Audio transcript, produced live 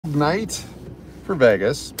cold night for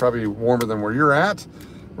Vegas, probably warmer than where you're at.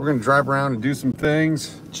 We're gonna drive around and do some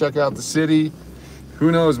things, check out the city.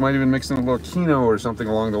 Who knows, might even mix in a little Keno or something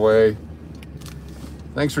along the way.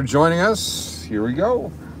 Thanks for joining us. Here we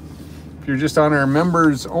go. If you're just on our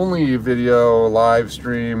members only video live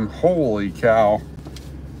stream, holy cow.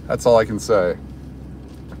 That's all I can say.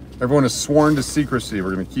 Everyone is sworn to secrecy.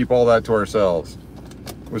 We're gonna keep all that to ourselves.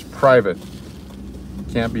 It was private.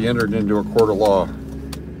 Can't be entered into a court of law.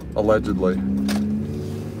 Allegedly.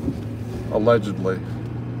 Allegedly.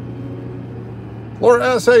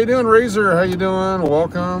 Laura S, how you doing? Razor, how you doing?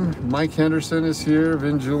 Welcome. Mike Henderson is here.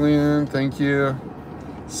 Vin Julian, thank you.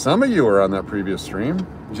 Some of you are on that previous stream.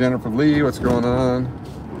 Jennifer Lee, what's going on?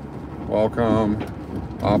 Welcome.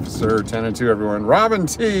 Officer 10 and 2, everyone. Robin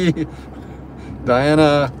T,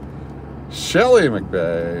 Diana, Shelly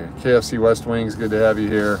McVeigh, KFC West Wings, good to have you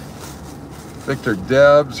here. Victor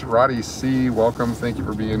Debs, Ronnie C, welcome. Thank you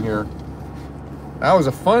for being here. That was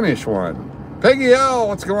a fun-ish one. Peggy L,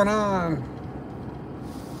 what's going on?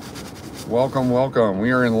 Welcome, welcome.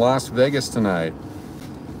 We are in Las Vegas tonight.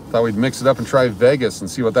 Thought we'd mix it up and try Vegas and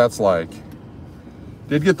see what that's like.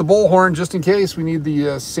 Did get the bullhorn just in case. We need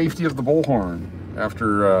the safety of the bullhorn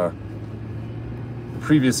after the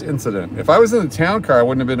previous incident. If I was in the town car, I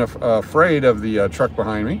wouldn't have been afraid of the truck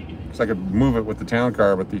behind me because I could move it with the town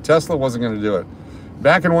car, but the Tesla wasn't going to do it.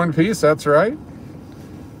 Back in one piece, that's right.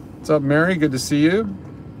 What's up, Mary? Good to see you.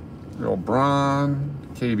 Real Braun,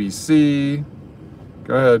 KBC.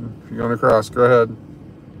 Go ahead. If you're going across, go ahead.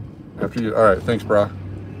 After you. All right. Thanks, brah.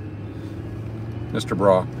 Mr.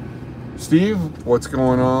 Bra. Steve, what's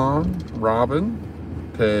going on? Robin,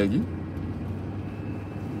 Peggy.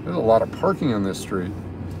 There's a lot of parking on this street.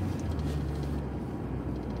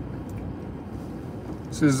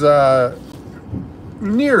 This is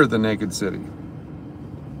near the Naked City.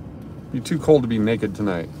 You're too cold to be naked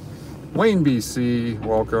tonight. Wayne BC,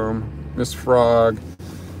 welcome. Miss Frog.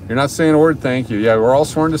 You're not saying a word, thank you. Yeah, we're all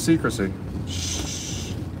sworn to secrecy.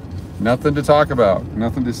 Shh. Nothing to talk about.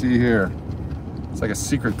 Nothing to see here. It's like a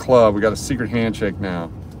secret club. We got a secret handshake now.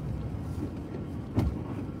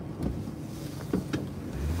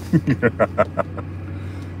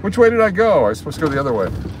 Which way did I go? I was supposed to go the other way.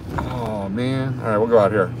 Oh, man. All right, we'll go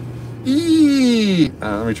out here. Eee!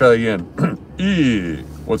 Let me try that again. Eee!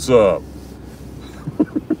 What's up?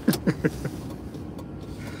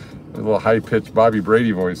 A little high-pitched Bobby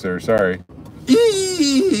Brady voice there. Sorry.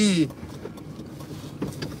 Eee!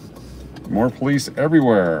 More police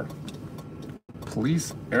everywhere.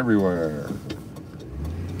 Police everywhere.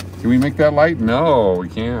 Can we make that light? No, we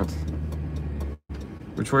can't.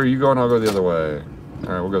 Which way are you going? I'll go the other way.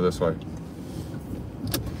 All right, we'll go this way.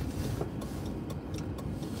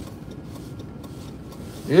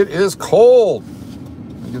 It is cold.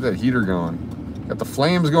 Get that heater going. Got the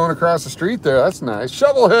flames going across the street there. That's nice.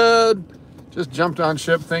 Shovelhead just jumped on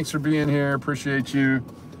ship. Thanks for being here. Appreciate you.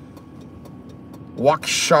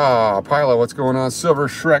 Wakshaw, Paula, what's going on? Silver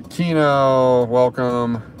Shrek Keno,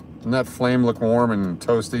 welcome. Doesn't that flame look warm and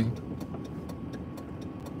toasty?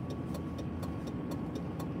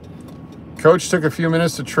 Coach took a few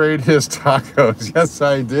minutes to trade his tacos. Yes,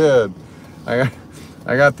 I did. I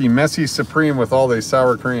got the messy supreme with all the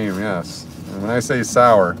sour cream, yes. And when I say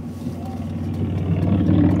sour.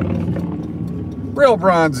 Real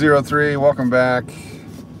Bronze 03, welcome back.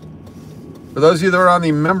 For those of you that are on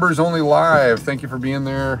the members only live, thank you for being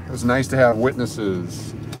there. It was nice to have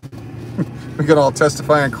witnesses. We could all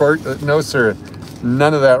testify in court. No, sir,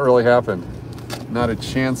 none of that really happened. Not a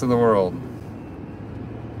chance in the world.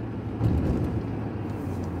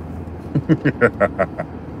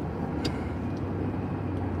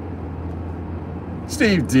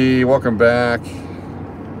 Steve D, welcome back.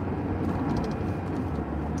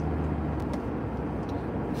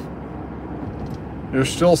 You're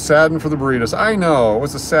still saddened for the burritos. I know, it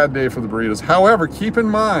was a sad day for the burritos. However, keep in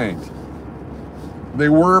mind, they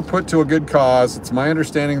were put to a good cause. It's my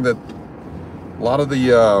understanding that a lot of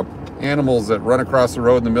the animals that run across the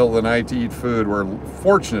road in the middle of the night to eat food were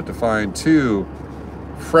fortunate to find 2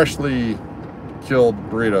 freshly killed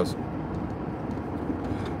burritos.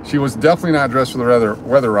 She was definitely not dressed for the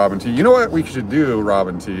weather, Robin T. You know what we should do,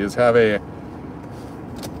 Robin T, is have a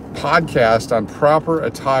podcast on proper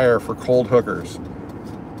attire for cold hookers.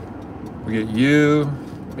 We get you,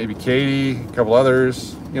 maybe Katie, a couple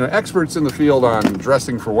others, you know, experts in the field on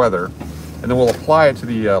dressing for weather, and then we'll apply it to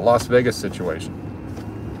the Las Vegas situation.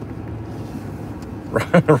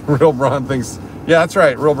 Real Braun thinks, yeah, that's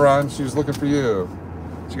right, Real Braun, she was looking for you.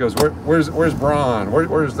 She goes, where's Braun?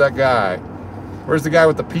 Where's that guy? Where's the guy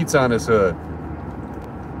with the pizza on his hood?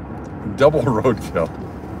 Double roadkill.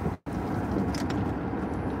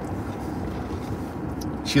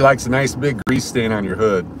 She likes a nice big grease stain on your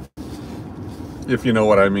hood, if you know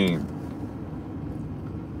what I mean.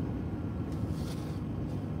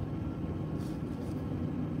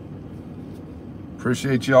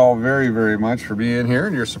 Appreciate you all very, very much for being here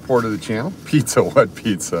and your support of the channel. Pizza, what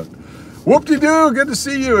pizza? WhoopDeeDo, good to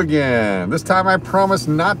see you again. This time I promise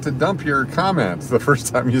not to dump your comments the first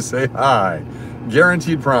time you say hi.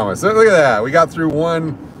 Guaranteed promise. Look at that. We got through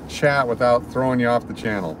one chat without throwing you off the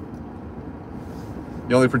channel.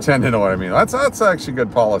 You only pretend to know what I mean. That's actually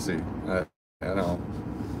good policy. I know.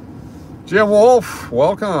 Jim Wolf,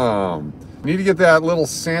 welcome. Need to get that little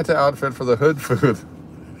Santa outfit for the hood food.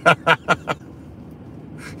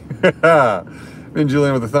 And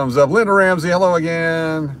Julian with the thumbs up. Linda Ramsey, hello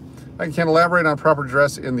again. I can elaborate on proper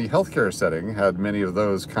dress in the healthcare setting. Had many of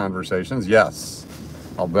those conversations. Yes,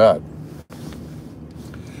 I'll bet.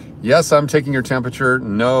 Yes, I'm taking your temperature.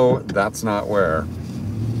 No, that's not where.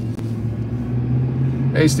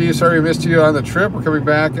 Hey, Steve, sorry we missed you on the trip. We're coming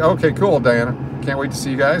back. Okay, cool, Diana. Can't wait to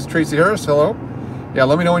see you guys. Tracy Harris, hello. Yeah,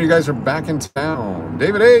 let me know when you guys are back in town.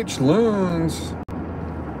 David H, Loons.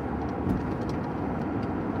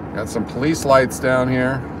 Got some police lights down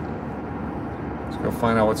here. Let's go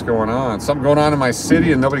find out what's going on. Something going on in my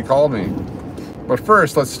city and nobody called me. But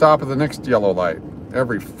first, let's stop at the next yellow light.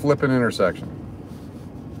 Every flipping intersection.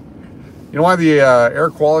 You know why the air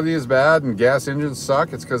quality is bad and gas engines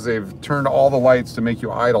suck? It's because they've turned all the lights to make you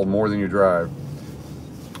idle more than you drive.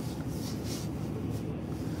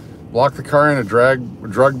 Block the car in a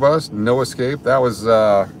drug bust, no escape. That was,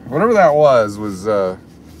 whatever that was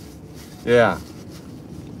yeah.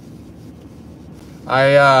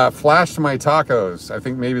 I flashed my tacos. I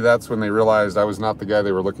think maybe that's when they realized I was not the guy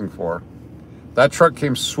they were looking for. That truck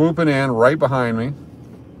came swooping in right behind me.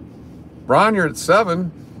 Ron, you're at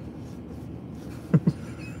 7.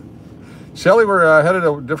 Shelly, we're headed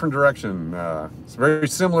a different direction. It's a very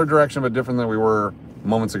similar direction, but different than we were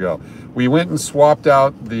moments ago. We went and swapped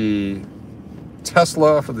out the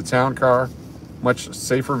Tesla for the town car. Much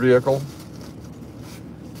safer vehicle.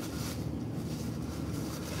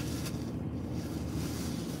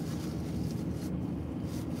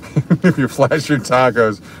 If you flash your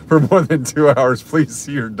tacos for more than 2 hours, please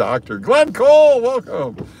see your doctor. Glenn Cole,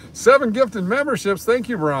 welcome. 7 gifted memberships. Thank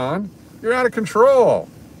you, Ron. You're out of control.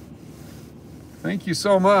 Thank you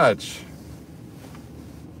so much.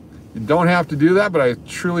 You don't have to do that, but I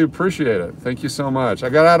truly appreciate it. Thank you so much. I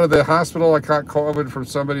got out of the hospital. I caught COVID from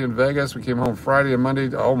somebody in Vegas. We came home Friday and Monday.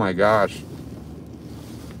 Oh my gosh.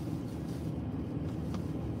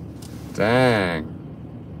 Dang.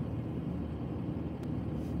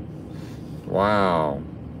 Wow.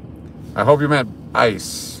 I hope you meant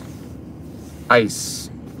ice. Ice.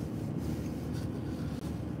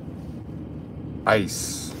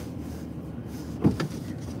 Ice.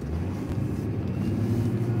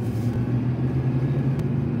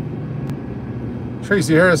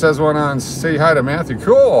 Tracy Harris has one on Say Hi to Matthew.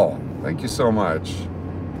 Cool. Thank you so much.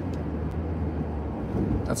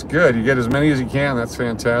 That's good. You get as many as you can. That's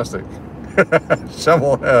fantastic.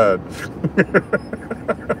 Shovelhead.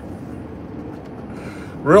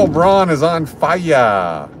 Real Braun is on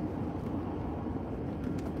fire.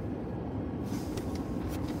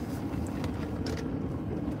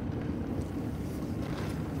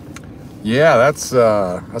 Yeah, that's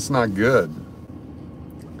not good.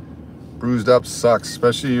 Bruised up sucks,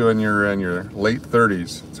 especially when you're in your late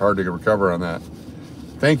 30s. It's hard to recover on that.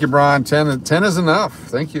 Thank you, Braun. 10 is enough.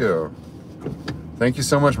 Thank you. Thank you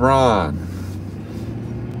so much, Braun.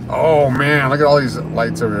 Oh man, look at all these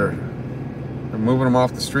lights over here. They're moving them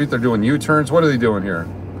off the street. They're doing U-turns. What are they doing here?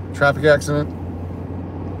 Traffic accident?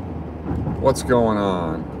 What's going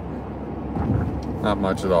on? Not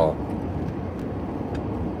much at all.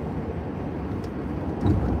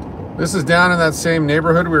 This is down in that same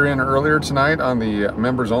neighborhood we were in earlier tonight on the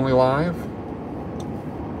Members Only Live.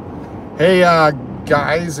 Hey,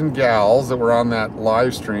 guys and gals that were on that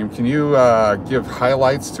live stream, can you give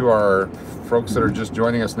highlights to our folks that are just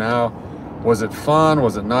joining us now? Was it fun?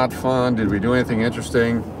 Was it not fun? Did we do anything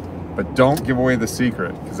interesting? But don't give away the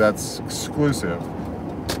secret, because that's exclusive.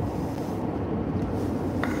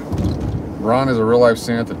 Ron is a real-life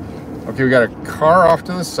Santa. Okay, we got a car off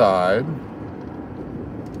to the side.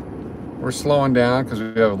 We're slowing down because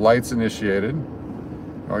we have lights initiated.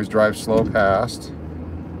 Always drive slow past.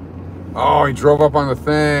 Oh, he drove up on the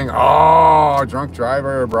thing. Oh, drunk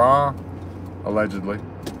driver, brah. Allegedly.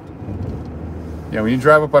 Yeah, when you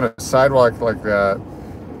drive up on a sidewalk like that.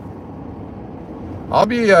 I'll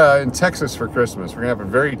be in Texas for Christmas. We're gonna have a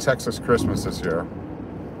very Texas Christmas this year.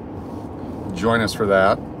 Join us for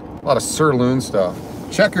that. A lot of LOON stuff.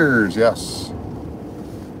 Checkers, yes.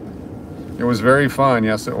 It was very fun.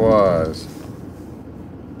 Yes, it was.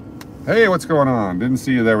 Hey, what's going on? Didn't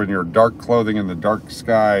see you there with your dark clothing in the dark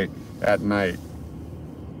sky at night.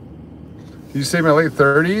 Did you say my late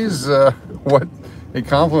 30s? What a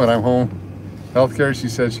compliment. I'm home. Healthcare, she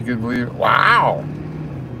said she could believe. Wow.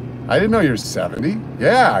 I didn't know you're 70.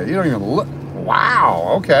 Yeah, you don't even look.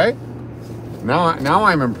 Wow, okay. Now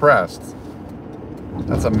I'm impressed.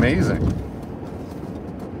 That's amazing.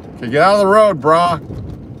 Okay, get out of the road, brah.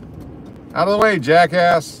 Out of the way,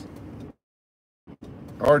 jackass.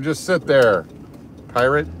 Or just sit there,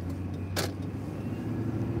 pirate.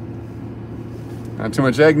 Not too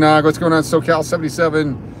much eggnog. What's going on, SoCal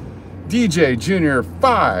 77? DJ Junior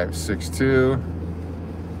 562.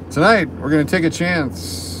 Tonight, we're going to take a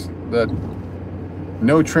chance that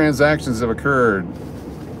no transactions have occurred.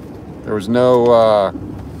 There was no,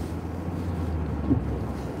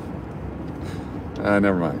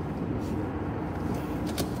 never mind.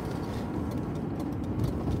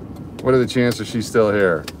 What are the chances she's still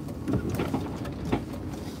here?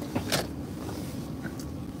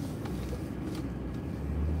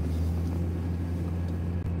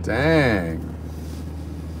 Dang.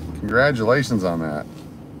 Congratulations on that.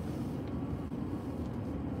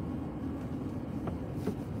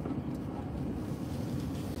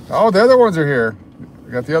 Oh, the other ones are here.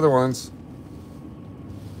 We got the other ones.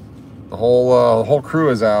 The whole crew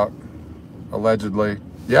is out, allegedly.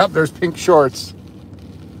 Yep, there's pink shorts.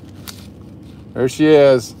 There she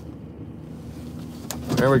is.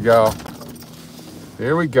 There we go.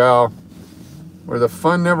 Here we go. Where the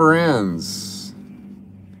fun never ends.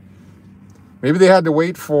 Maybe they had to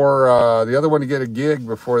wait for the other one to get a gig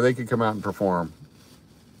before they could come out and perform.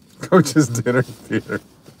 Coach's Dinner Theater.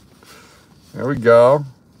 There we go.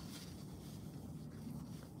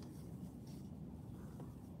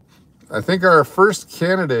 I think our first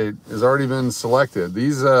candidate has already been selected.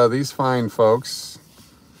 These fine folks.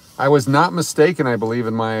 I was not mistaken, I believe,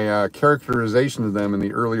 in my characterization of them in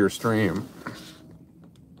the earlier stream.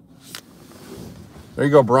 There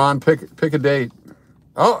you go, Braun. Pick a date.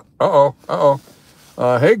 Oh,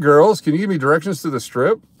 hey, girls, can you give me directions to the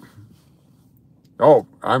strip? Oh,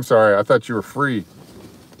 I'm sorry. I thought you were free.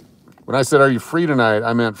 When I said, are you free tonight,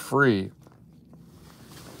 I meant free.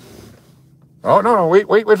 Oh, no, wait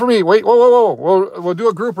for me. Wait, whoa. We'll do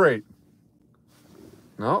a group rate.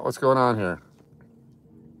 No, what's going on here?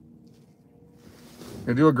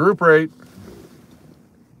 Gonna do a group rate.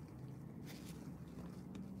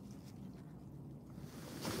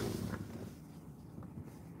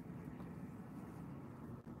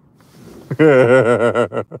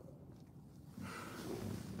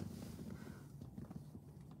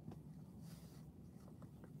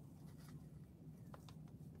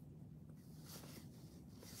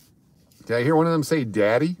 Did I hear one of them say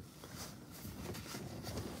daddy?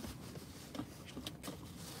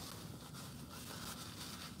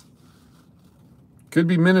 Could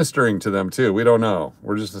be ministering to them too. We don't know.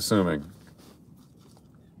 We're just assuming.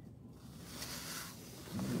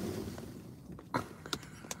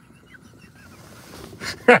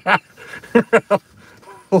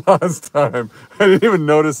 Last time. I didn't even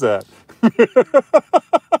notice that.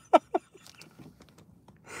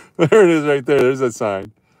 There it is right there. There's that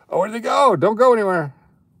sign. Oh, where'd they go? Don't go anywhere.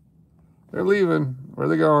 They're leaving. Where are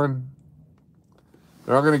they going?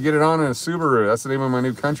 They're all going to get it on in a Subaru. That's the name of my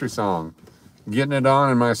new country song. Getting it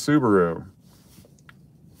on in my Subaru.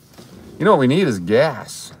 You know what we need is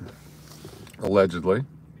gas. Allegedly.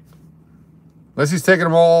 Unless he's taking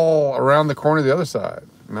them all around the corner the other side.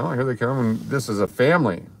 No, here they come. And this is a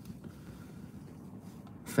family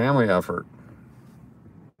effort.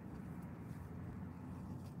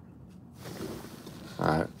 All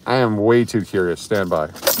right. I am way too curious. Stand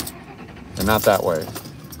by. And not that way.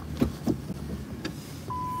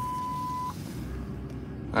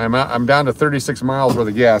 I'm down to 36 miles worth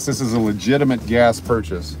of gas. This is a legitimate gas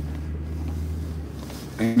purchase.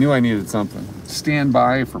 I knew I needed something. Stand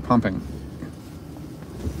by for pumping.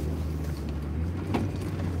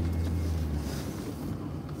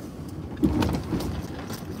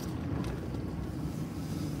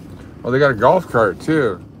 Oh, they got a golf cart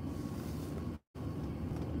too.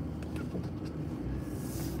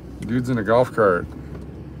 Dude's in a golf cart.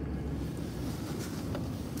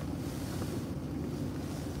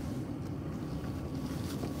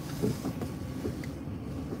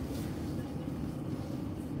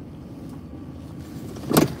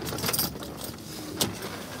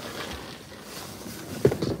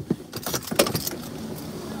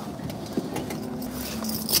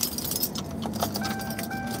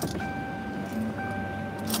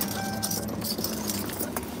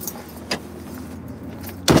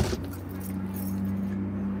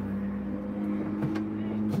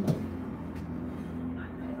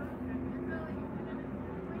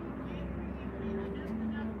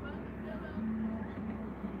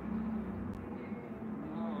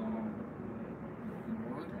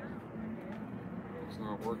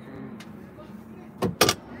 not working.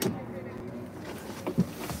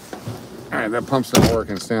 All right, that pump's not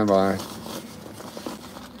working. Stand by.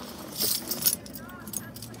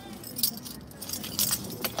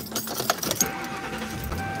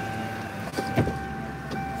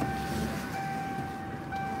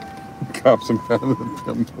 Cops him out of the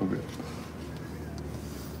Campbell.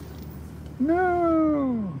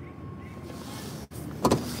 No.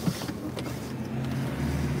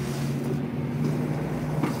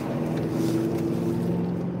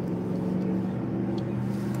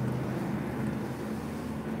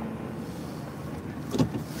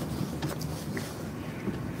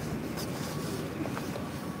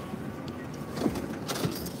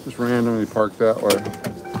 Just randomly parked that way.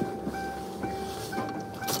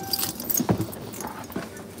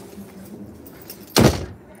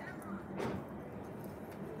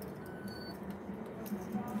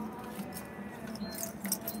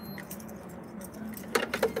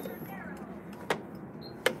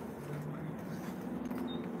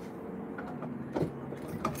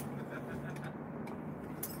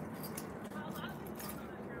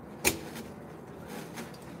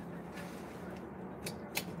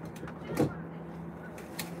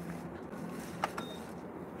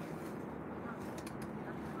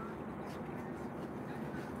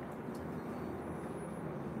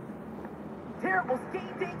 Terrible's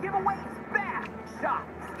Game Day giveaway is back! Shop,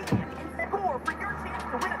 scan, and score for your chance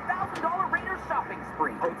to win a $1,000 Raiders shopping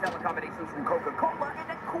spree. Hotel accommodations from Coca-Cola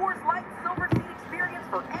and a Coors Light Silver Seat experience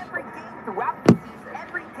for every game throughout the season.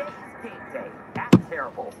 Every day is game day at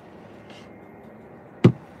Terrible's.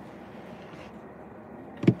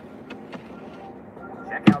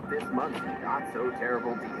 Check out this month's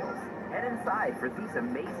not-so-terrible deals. Head inside for these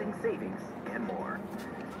amazing savings and more.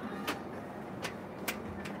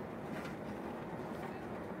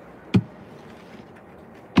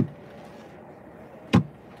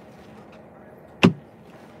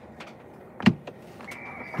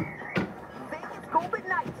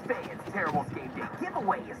 Terrible's Game Day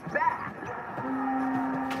giveaway is back.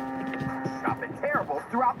 Shop at Terrible's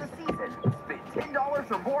throughout the season. Spend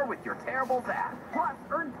 $10 or more with your Terrible's app. Plus,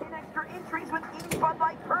 earn 10 extra entries with any Bud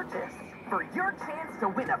Light purchase for your chance to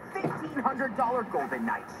win a $1,500 Golden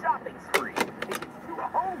Night shopping spree. Tickets to a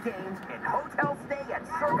home game and hotel stay at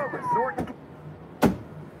Circle Resort and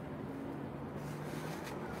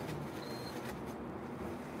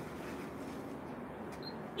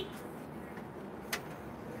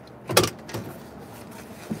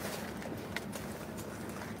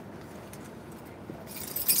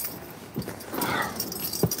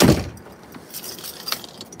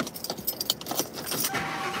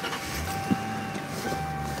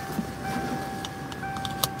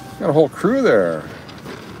got a whole crew there.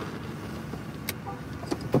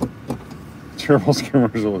 Terrible's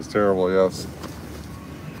commercial is terrible, yes.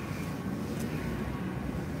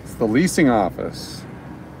 It's the leasing office.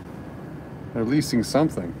 They're leasing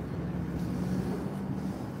something.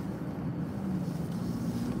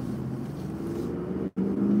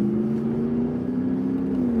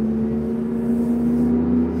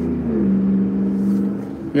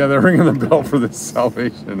 Yeah, they're ringing the bell for the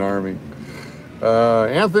Salvation Army.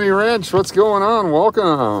 Anthony Wrench, what's going on?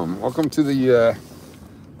 Welcome. Welcome to the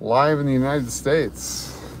live in the United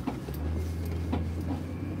States.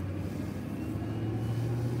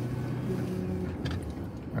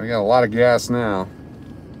 We got a lot of gas now.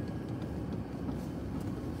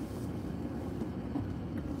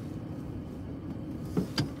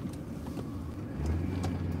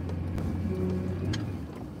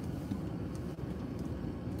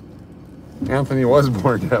 Anthony was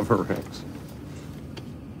born to have a wrench.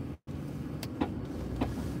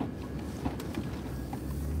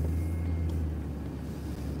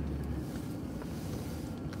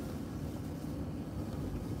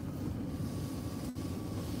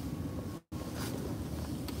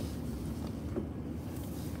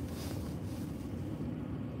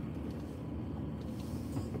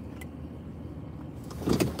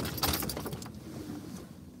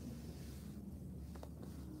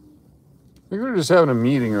 I think they're just having a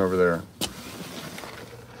meeting over there.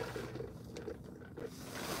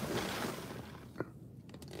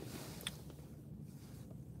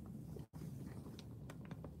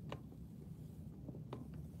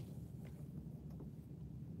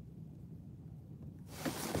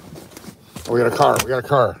 Oh, we got a car. We got a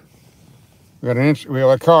car. We got an inch. We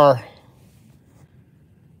got a car.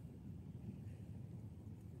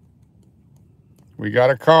 We got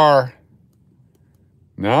a car.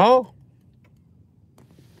 No?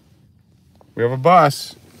 We have a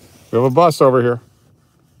bus. We have a bus over here.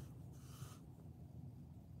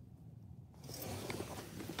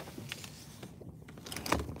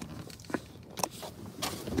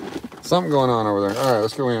 Something going on over there. All right,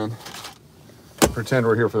 let's go in. Pretend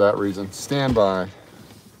we're here for that reason. Stand by.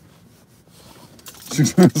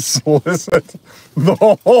 She's gonna solicit the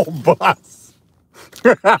whole bus.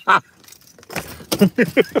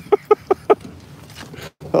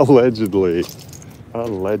 Allegedly.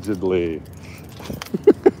 Allegedly.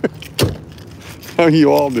 How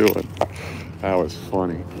you all doing? That was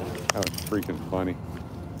funny. That was freaking funny.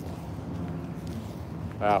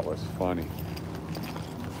 That was funny.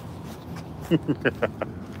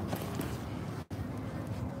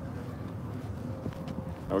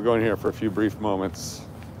 I'll go in here for a few brief moments.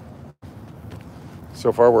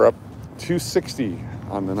 So far we're up 260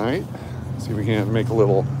 on the night. See if we can't make a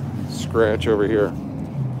little scratch over here.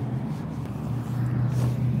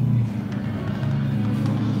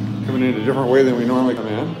 Coming in a different way than we normally come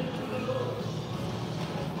in.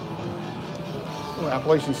 Oh,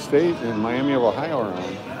 Appalachian State and Miami of Ohio are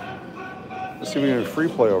on. Let's see if we can do free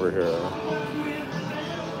play over here.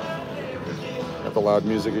 Got the loud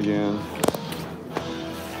music again.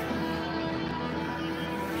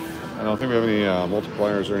 I don't think we have any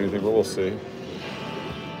multipliers or anything, but we'll see.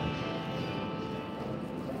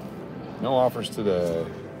 No offers today.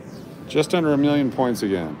 Just under 1 million points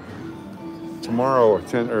again. Tomorrow,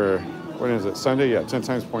 10 or when is it? Sunday? Yeah, 10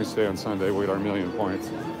 times points today on Sunday. We'll get our 1 million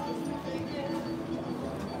points.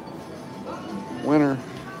 Winner.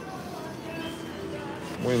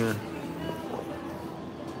 Winner.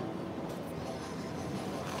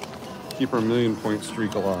 Keep our 1 million point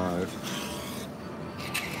streak alive.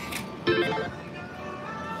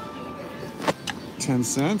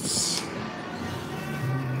 $0.10.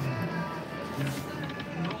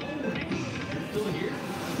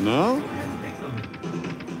 No?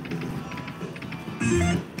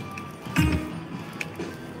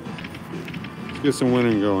 Let's get some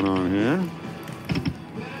winning going on here.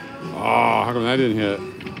 Oh, how come that didn't hit?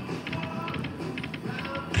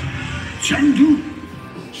 Chandu.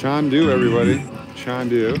 Chandu, everybody.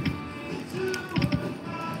 Chandu.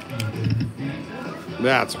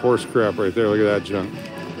 That's horse crap right there. Look at that junk.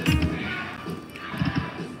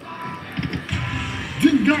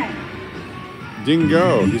 Dingo.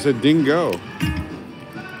 Dingo. He said dingo.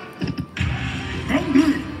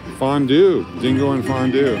 Fondue. Dingo and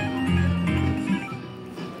fondue.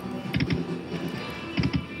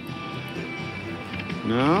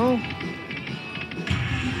 No?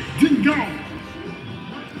 Dingo.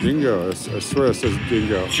 Dingo. I swear it says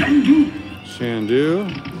dingo. Chandu. Shandu.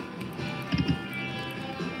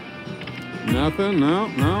 Nothing? No,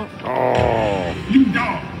 no. Oh. Lou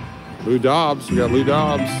Dobbs. Lou Dobbs. We got Lou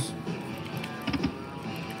Dobbs.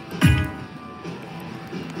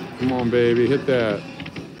 Come on, baby. Hit that.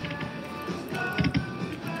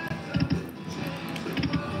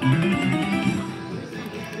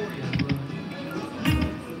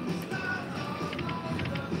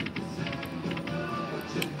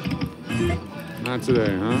 Not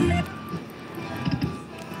today, huh?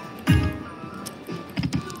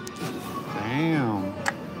 Damn.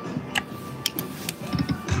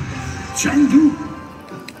 Chandu.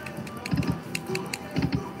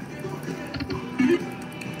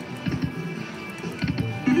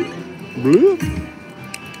 Blue?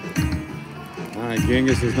 All right,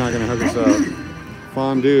 Genghis is not going to hook us up.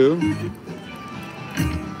 Fondue.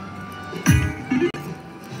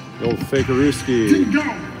 The old fakerooski. Dingo.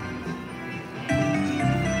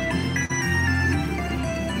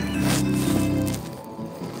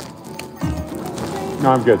 No,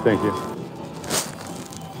 I'm good, thank you.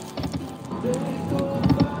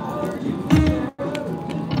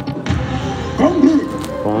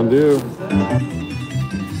 Fondue.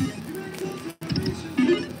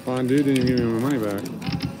 Fondue didn't even give me my money back.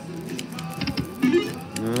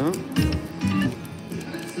 No.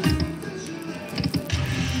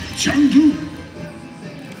 Chandu.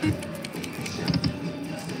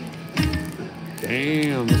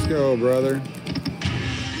 Damn, let's go, brother.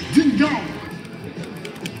 Dingo.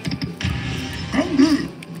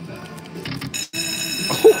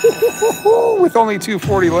 With only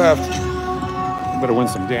 240 left. Better win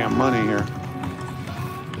some damn money here.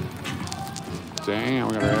 Damn,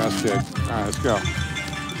 we got our ass kicked. All right, let's go.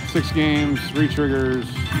 6 games, 3 triggers,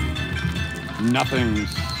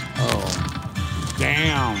 nothings. Oh,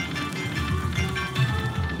 damn.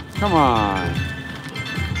 Come on.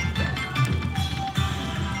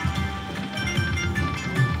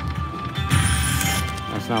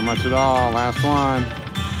 That's not much at all. Last one.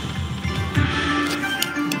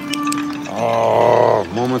 Oh,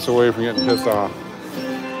 moments away from getting pissed off.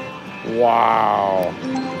 Wow.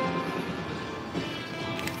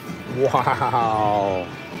 Wow.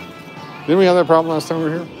 Didn't we have that problem last time we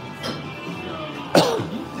were here?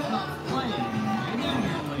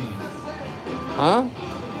 Huh?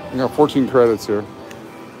 I got 14 credits here.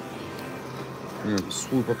 I'm gonna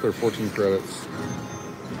swoop up there 14 credits.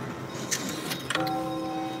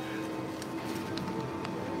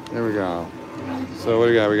 There we go. So what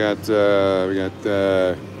do we got? We got what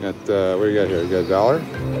do you got here? You got $1?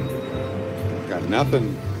 Got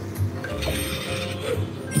nothing.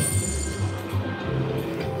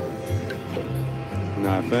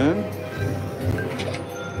 Nothing.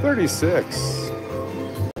 36.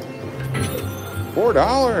 $4.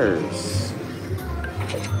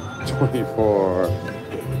 24.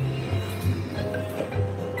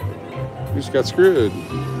 We just got screwed.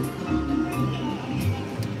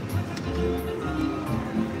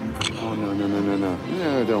 Oh no.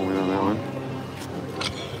 Yeah, don't win on that one.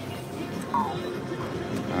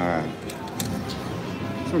 Alright.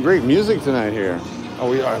 Some great music tonight here.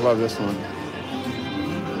 Oh, I love this one.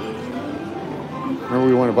 Remember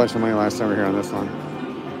we won a bunch of money last time we were here on this one.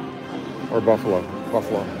 Or Buffalo.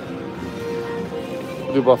 Buffalo.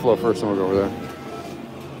 We'll do Buffalo first and we'll go over there.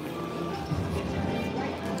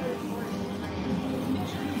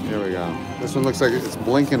 Here we go. This one looks like it's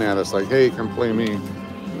blinking at us like, hey, come play me.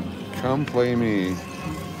 Come play me.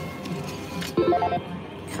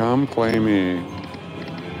 Come play me.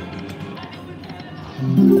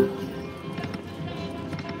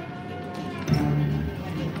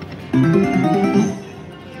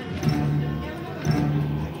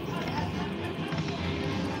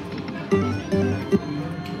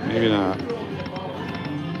 Maybe not.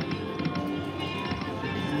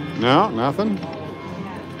 No, nothing.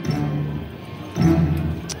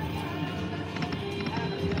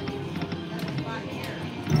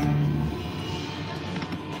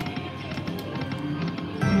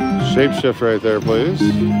 Shapeshift right there, please.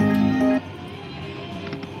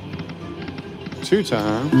 2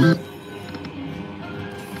 times.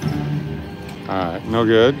 Alright, no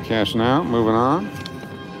good. Cashing out. Moving on.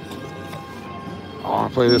 Oh, I'll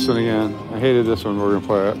play this one again. I hated this one. We're going to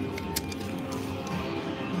play it.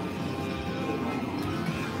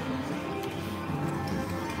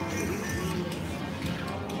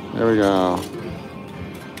 There we go.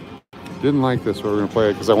 Didn't like this, but we're going to play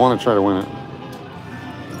it because I want to try to win it.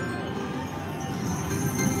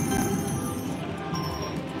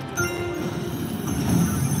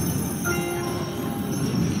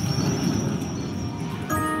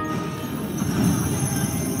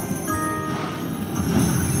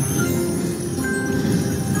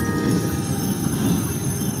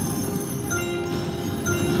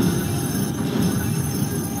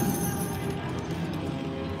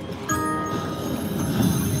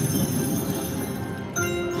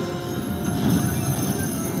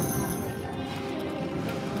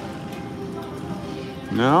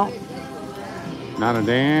 No, not a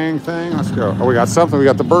dang thing. Let's go. Oh, we got something. We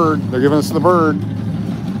got the bird. They're giving us the bird.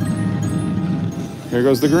 Here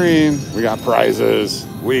goes the green. We got prizes.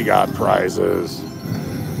 We got prizes.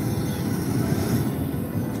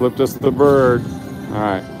 Flipped us the bird. All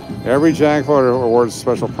right. Every jackpot awards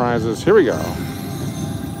special prizes. Here we go.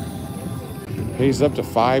 Pays up to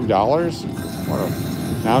 $5.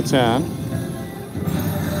 Now 10.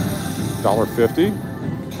 $1.50.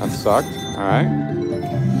 That sucked. All right.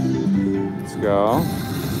 Go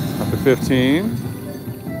up to 15.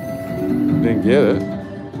 Didn't get it.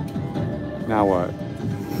 Now what?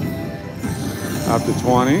 Up to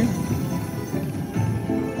 20.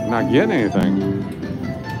 Not getting anything.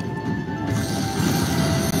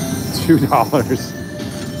 $2.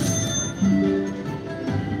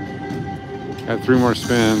 Got 3 more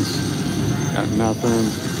spins. Got nothing.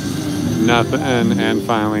 Nothing. And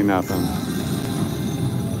finally nothing.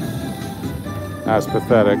 That's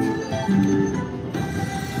pathetic.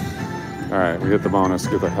 All right, we hit the bonus.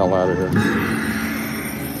 Get the hell out of here.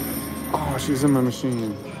 Oh, she's in my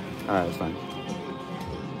machine. All right, it's fine.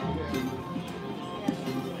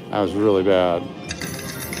 That was really bad.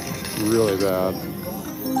 Really bad.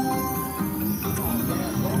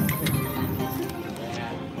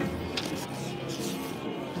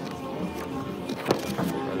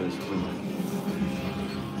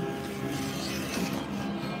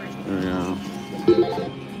 There we go.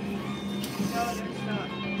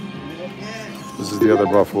 This is the other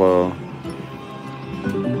buffalo.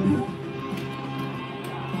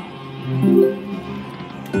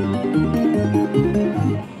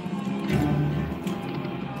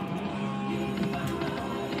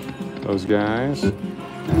 Those guys.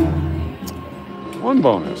 1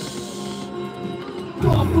 bonus.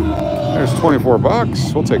 There's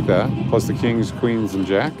 $24. We'll take that. Plus the kings, queens, and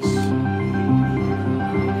jacks.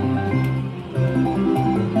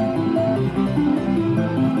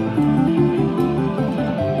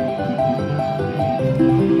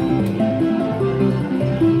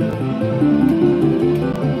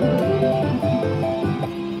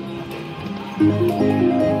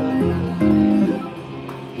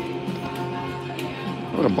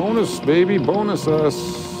 What a bonus, baby. Bonus us.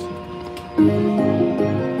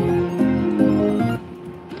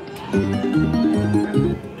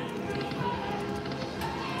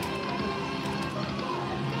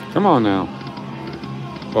 Come on now.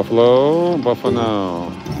 Buffalo,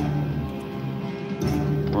 Buffalo.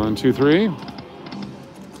 1, 2, 3.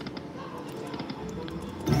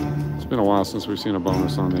 It's been a while since we've seen a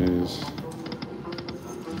bonus on these.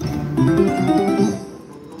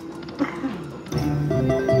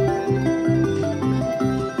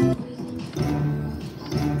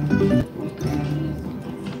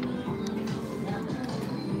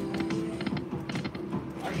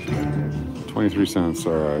 $0.23,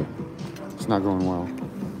 all right. It's not going well.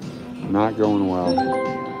 Not going well.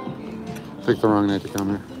 Picked the wrong night to come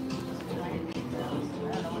here.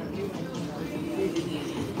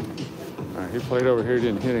 All right, he played over here,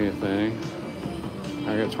 didn't hit anything.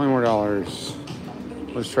 I got $20 more.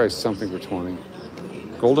 Let's try something for 20.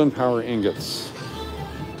 Golden Power Ingots.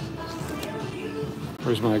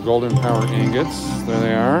 Where's my Golden Power Ingots? There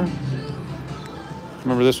they are.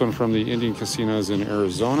 Remember this one from the Indian casinos in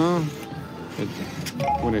Arizona?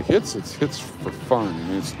 When it hits for fun. I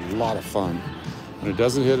mean, it's a lot of fun. When it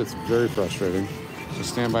doesn't hit, it's very frustrating. So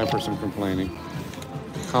stand by for some complaining.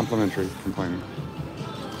 Complimentary complaining.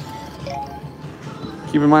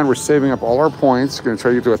 Keep in mind, we're saving up all our points. Going to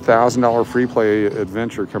try to get to a $1,000 free play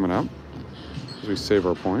adventure coming up as we save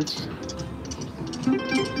our points.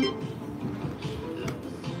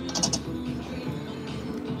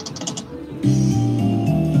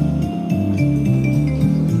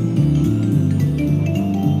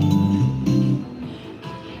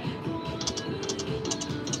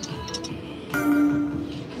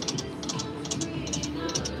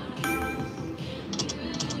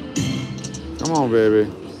 Come on, baby.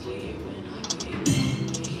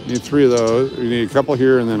 You need 3 of those. You need a couple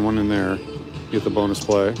here and then 1 in there. Get the bonus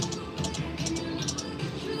play.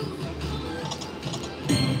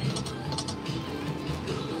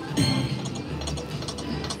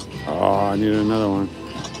 Oh, I need another one.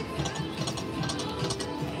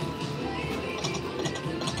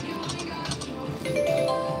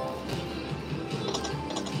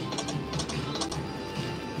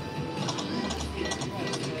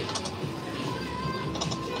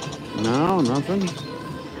 No, nothing.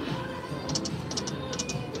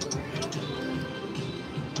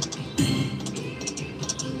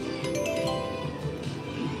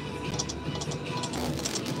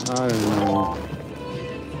 I don't know.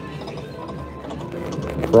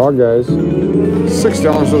 Frog guys.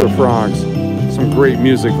 $6 worth of frogs. Some great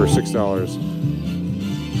music for $6.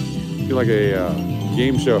 Feel like a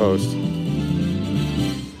game show host.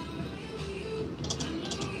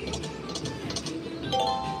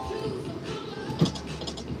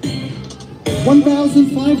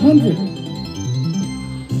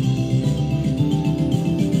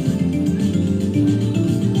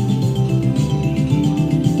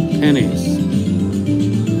 $1,500. Pennies.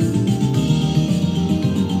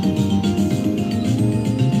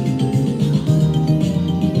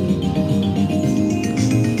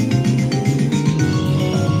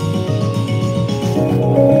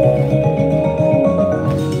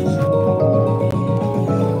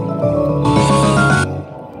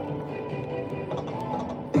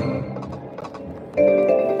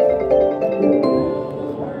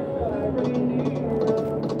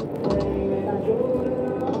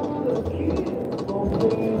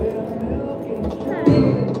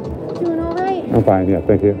 I'm fine, yeah,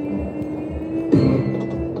 thank you.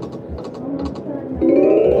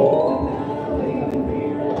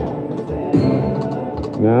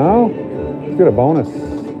 No? Let's get a bonus.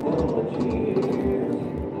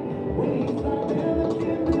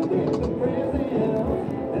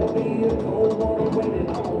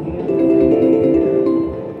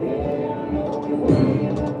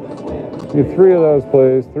 Need 3 of those,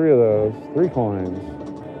 please. 3 of those. 3 coins.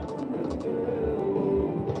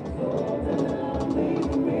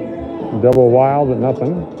 Double wild, but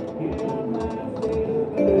nothing.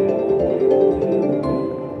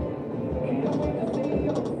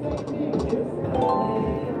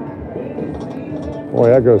 Boy,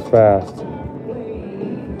 that goes fast.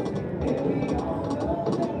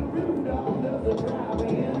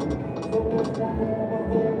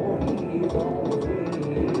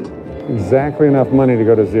 Exactly enough money to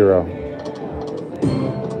go to 0.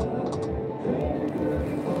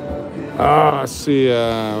 Let's see,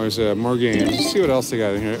 there's more games. Let's see what else they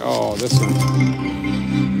got in here. Oh, this one.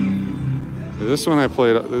 This one I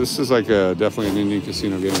played. This is like definitely an Indian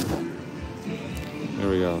casino game. There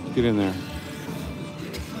we go. Get in there.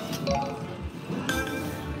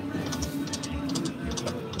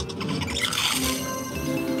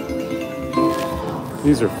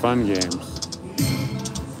 These are fun games.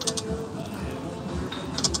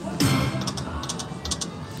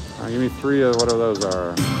 Give me 3 of whatever those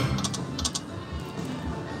are.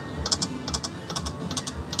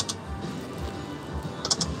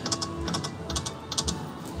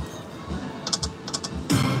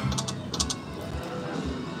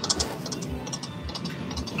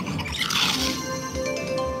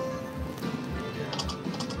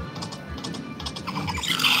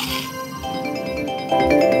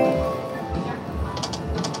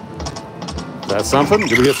 Is that something?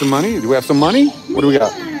 Did we get some money? Do we have some money? What do we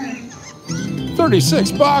got?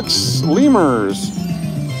 36 bucks, lemurs.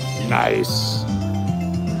 Nice.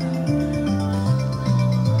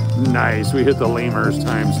 Nice, we hit the lemurs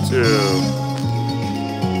 ×2.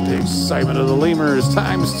 The excitement of the lemurs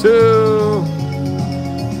 ×2.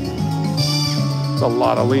 It's a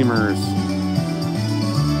lot of lemurs.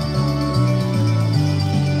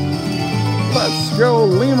 Let's go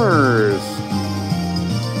lemurs.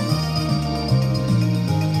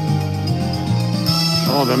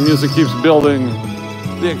 Oh, the music keeps building.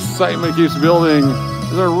 The excitement keeps building.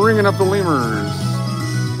 They're ringing up the lemurs.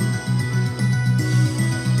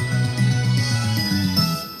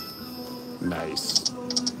 Nice.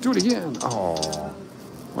 Do it again. Oh,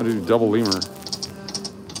 I want to do double lemur.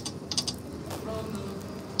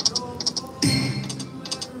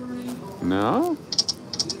 No?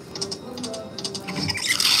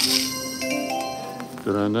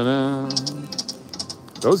 Da-da-da-da.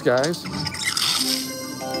 Those guys.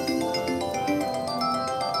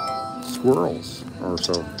 Squirrels or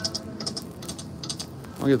so.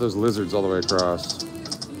 I'll get those lizards all the way across.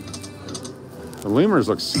 The lemurs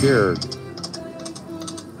look scared.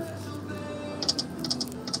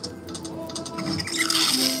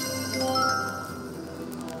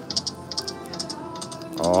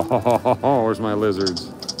 Oh, where's my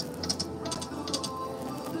lizards?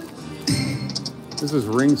 This is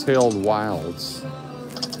ring-tailed wilds.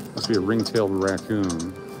 Must be a ring-tailed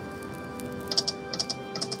raccoon.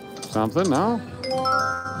 Something? No?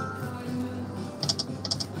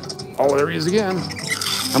 Oh, there he is again.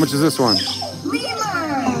 How much is this one?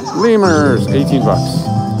 Lemurs! Lemurs! 18 bucks.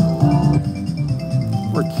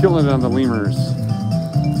 We're killing it on the lemurs.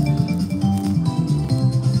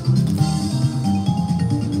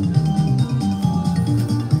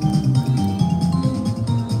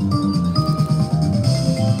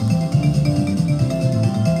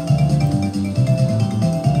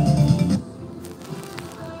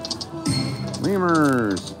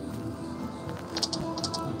 Lemurs.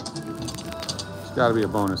 There's got to be a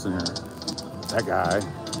bonus in here. That guy.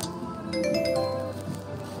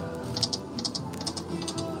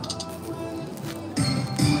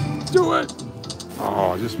 Do it.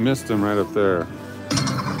 Oh, I just missed him right up there.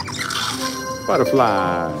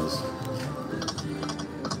 Butterflies.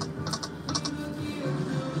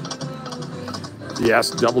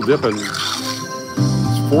 Yes, double dipping.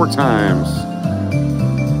 It's 4 times.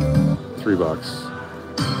 $3.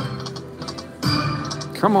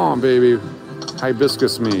 Come on, baby.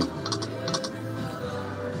 Hibiscus me.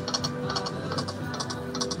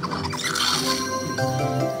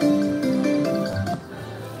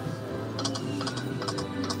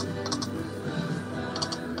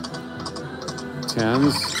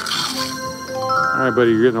 Tens. All right,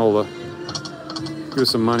 buddy, you're getting older. Give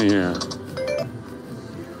us some money here.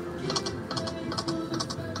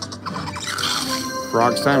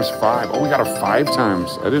 Frogs ×5. Oh, we got a 5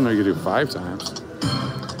 times. I didn't know you could do 5 times.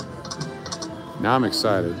 Now I'm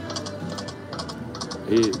excited.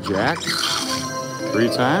 8 jacks. 3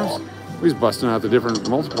 times. He's busting out the different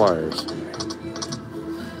multipliers.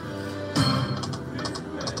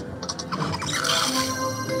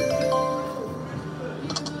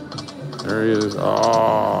 There he is.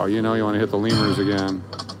 Oh, you know you want to hit the lemurs again.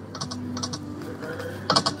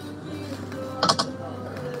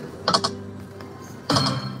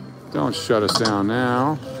 Don't shut us down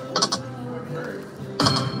now.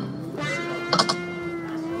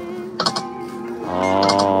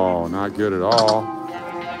 Oh, not good at all.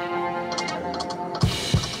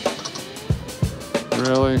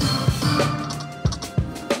 Really?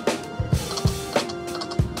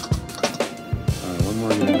 All right, one more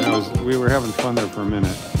game. We were having fun there for a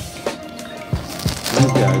minute.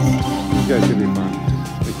 These guys should be fun.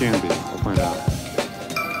 They can be. We'll find out.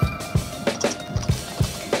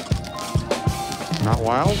 Not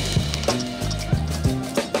wild?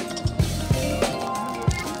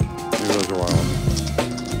 Maybe those are wild.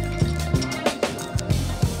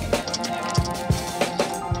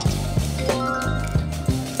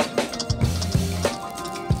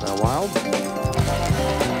 Is that wild?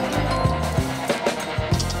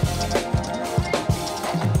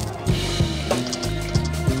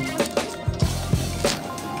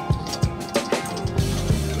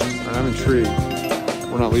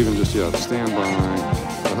 leaving just yet. Stand by.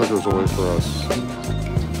 The hookers will wait for us,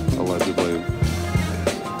 allegedly.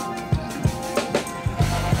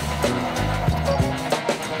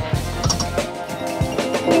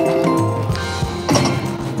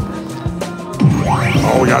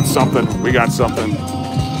 Oh, we got something. We got something.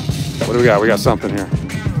 What do we got? We got something here.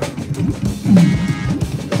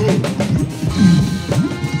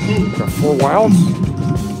 Got 4 wilds?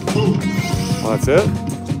 Oh, that's it?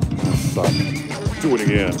 That sucks. Do it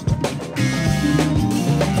again.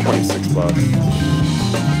 26 bucks.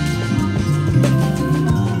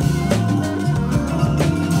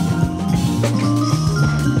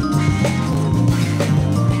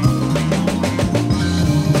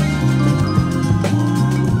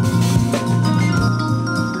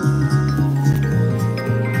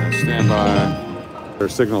 Stand by.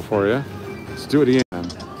 There's a signal for you. Let's do it again.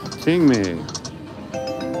 King me.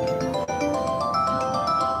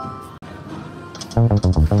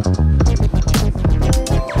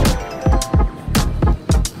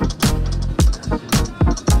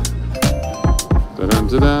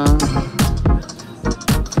 Da-dun-da-dun.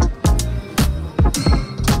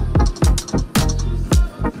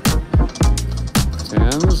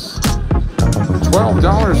 Tens.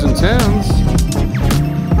 $12 in tens.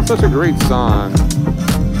 Such a great song.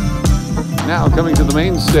 Now coming to the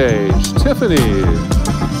main stage, Tiffany.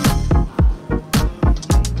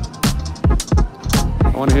 I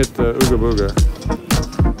want to hit the Ooga Booga.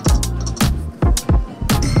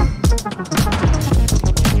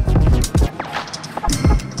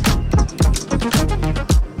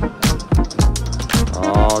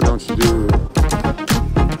 Oh, don't you do.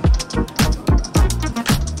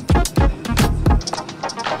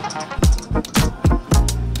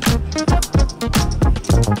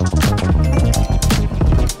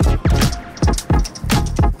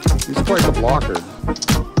 He's quite the blocker.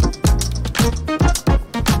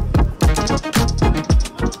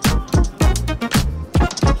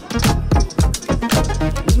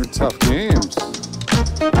 These are tough games.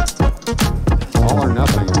 All or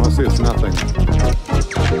nothing. Mostly it's nothing.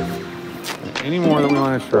 Any more that we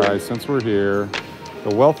want to try since we're here?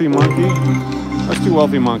 The Wealthy Monkey. Let's do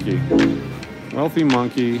Wealthy Monkey. Wealthy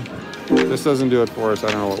Monkey. If this doesn't do it for us,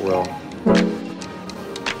 I don't know what will.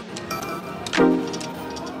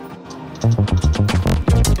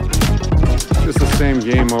 Just the same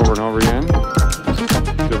game over and over again.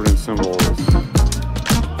 Different symbols.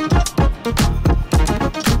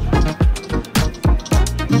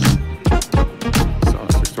 So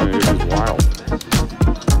 628 is wild.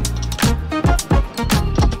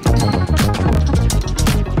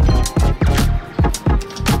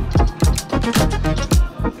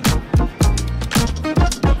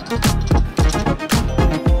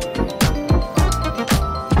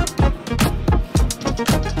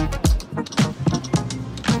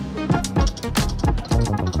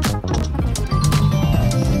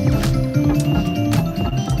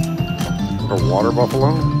 Water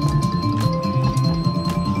buffalo.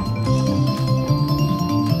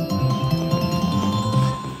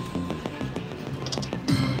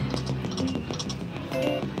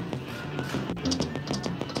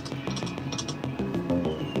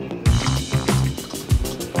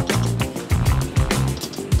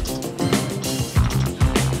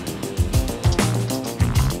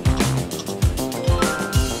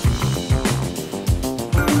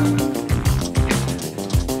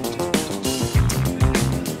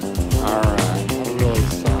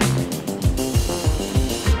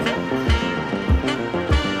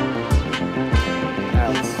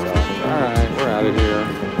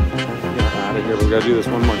 We gotta do this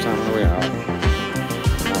one more time on the way out.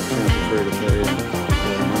 Not transfer to pay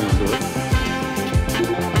money into it.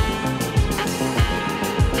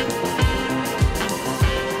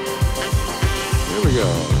 Here we go.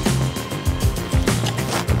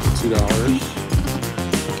 $2.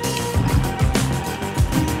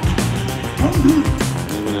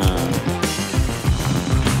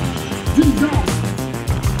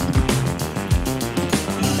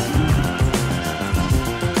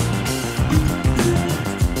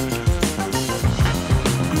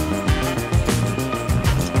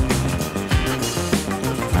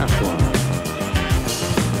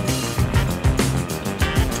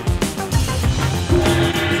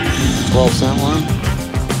 $0.12 one.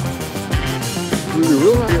 Do we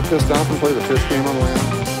really not get pissed off and play the fish game on the way out?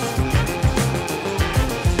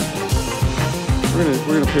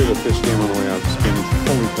 We're gonna play the fish game on the way out. Just being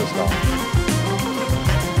fully pissed off.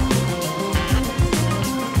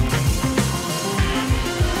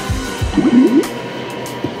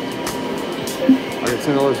 I got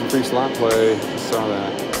 $10 in free slot play. I saw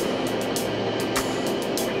that.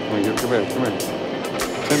 Come here, come here.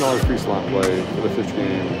 $10 free slot play for the fish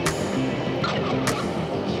game.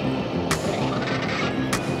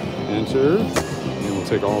 Enter, and we'll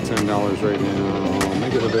take all $10 right now.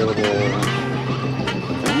 Make it available.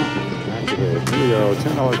 Activate. Here we go.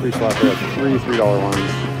 $10 free slot play. That's three $3 ones.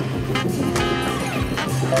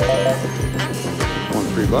 One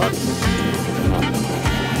 $3.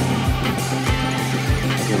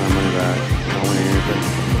 Get my money back. Not winning anything.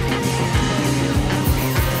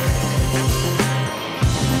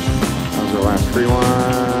 That was our last free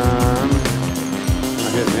one.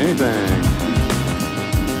 Not hitting anything.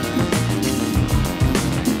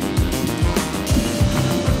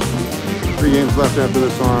 3 games left after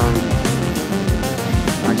this one.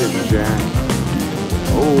 Not getting jack.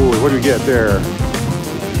 Oh, what do we get there?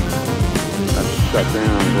 That's shut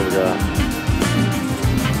down. What we got?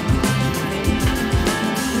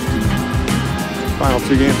 Final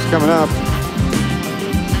 2 games coming up.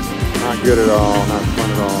 Not good at all. Not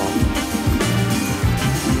fun at all.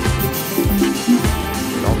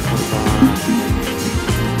 All 25.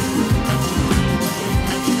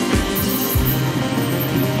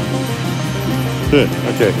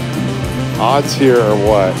 Okay. Odds here are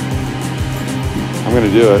what? I'm going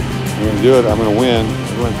to do it. I'm going to do it. I'm going to win.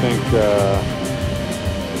 Everyone think,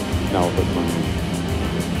 no, that's funny.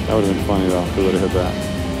 That would have been funny though, if we would have hit that.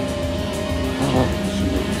 Oh,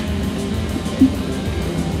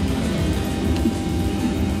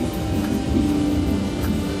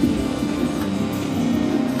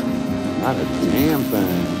 not a damn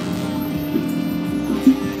thing.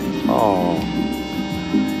 Oh.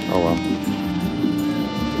 Oh well.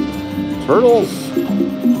 Turtles.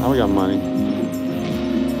 Now we got money.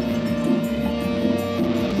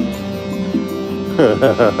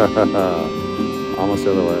 Almost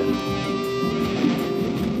the other way.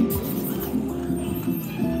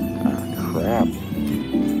 Ah, crap.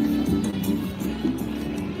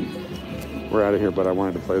 We're out of here, but I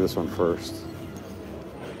wanted to play this one first.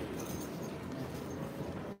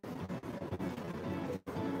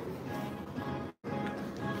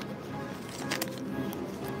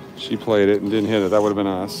 She played it and didn't hit it. That would have been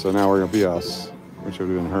us. So now we're going to be us, which would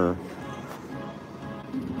have been her.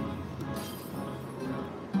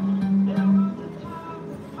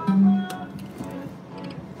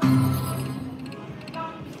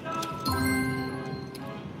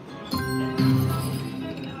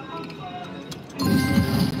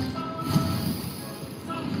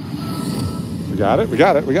 We got it. We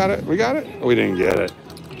got it. We got it. We got it. We didn't get it.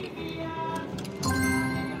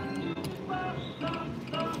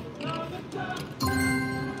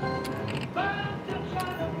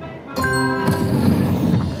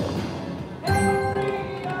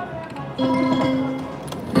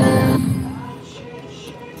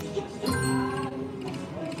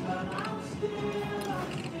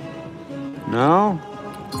 No?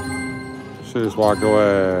 Should just walk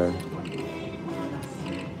away.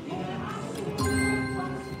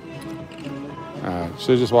 Alright,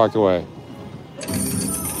 should just walked away.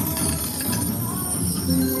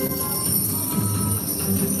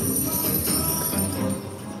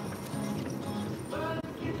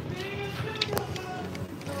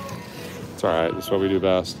 It's alright, that's what we do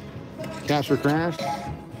best. Cash or crash?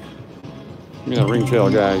 Give me that ringtail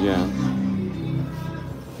guy again.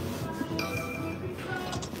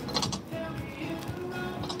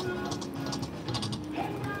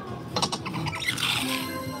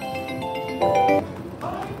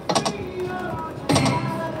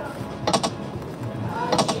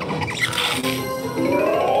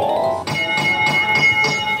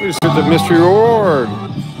 We just hit the mystery reward.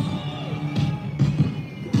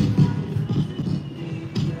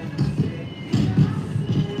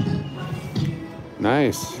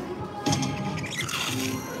 Nice.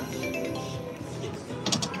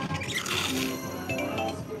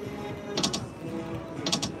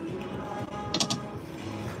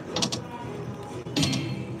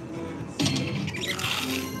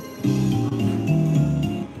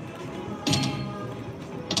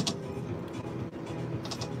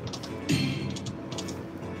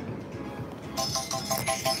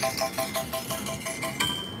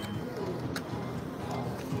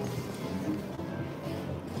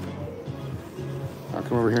 I'll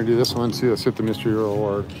come over here and do this one too. Let's hit the mystery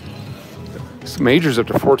reward. This major's up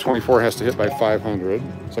to 424, has to hit by 500.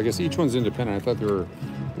 So I guess each one's independent. I thought they were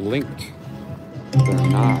linked. They're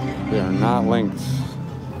not. They are not linked.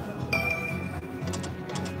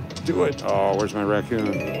 Do it. Oh, where's my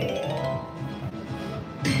raccoon?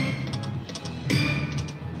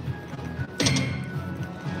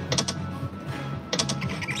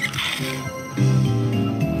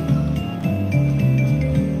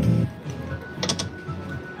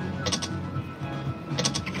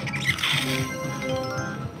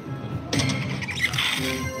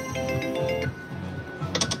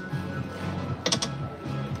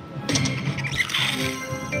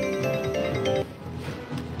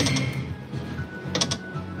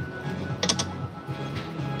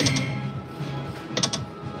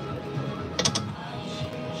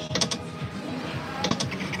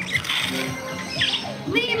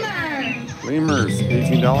 Lemurs,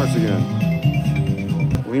 $18 again.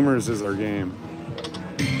 Lemurs is our game.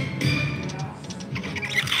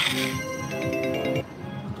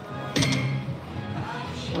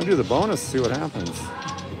 I'll do the bonus, see what happens.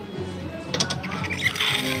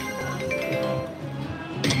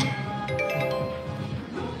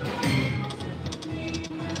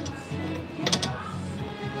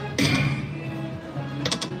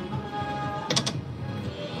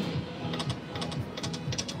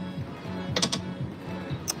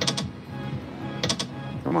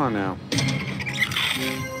 Come on now.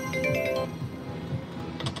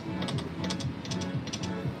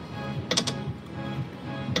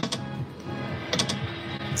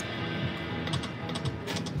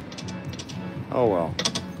 Oh well.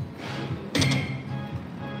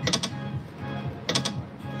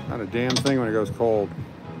 Not a damn thing when it goes cold.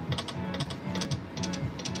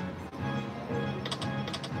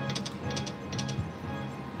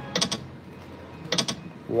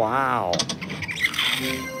 Wow.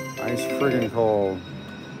 Nice friggin' cold.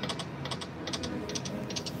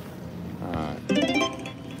 Alright.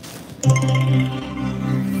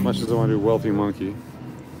 As much as I want to do Wealthy Monkey.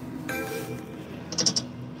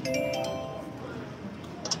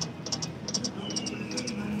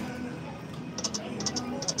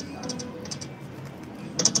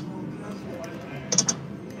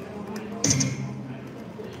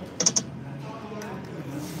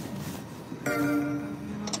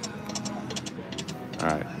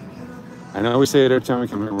 Alright. I know we say it every time we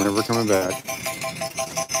come here, whenever we're coming back.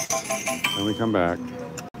 When we come back.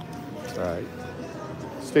 It's alright.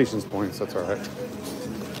 Station's points, that's alright.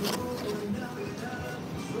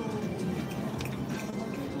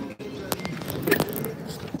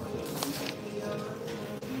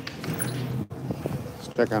 Let's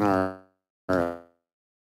check on our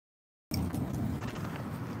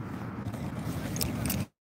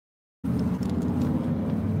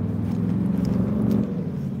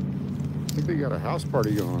got a house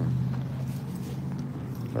party going.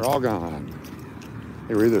 They're all gone.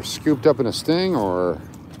 They were either scooped up in a sting or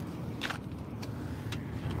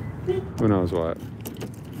who knows what.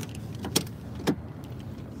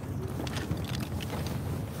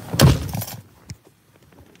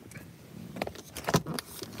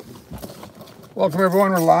 Welcome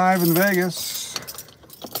everyone, we're live in Vegas.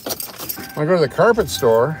 I go to the carpet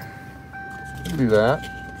store. Do that.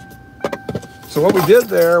 So what we did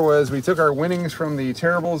there was we took our winnings from the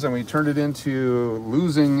terribles and we turned it into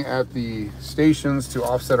losing at the stations to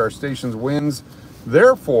offset our stations wins.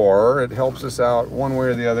 Therefore, it helps us out one way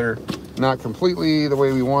or the other. Not completely the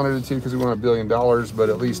way we wanted it to because we want $1 billion, but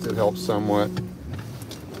at least it helps somewhat.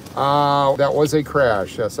 That was a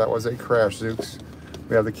crash. Yes, that was a crash, Zooks.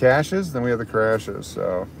 We have the cashes, then we have the crashes.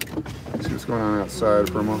 So let's see what's going on outside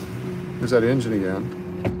for a moment. There's that engine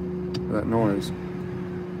again. That noise.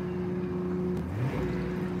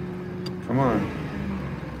 Come on.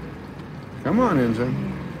 Come on,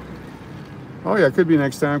 engine. Oh yeah, it could be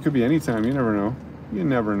next time, could be any time. You never know. You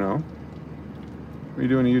never know. What are you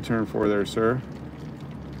doing a U-turn for there, sir?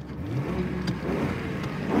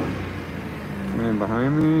 Coming in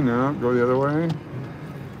behind me? No, go the other way.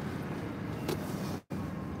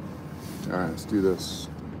 All right, let's do this.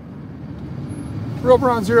 Real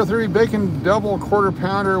Bronze 03 bacon double quarter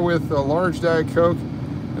pounder with a large Diet Coke.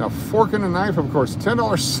 And a fork and a knife, of course.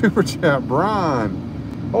 $10 super chat,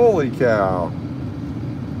 Bron. Holy cow.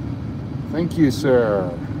 Thank you, sir.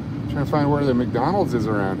 I'm trying to find where the McDonald's is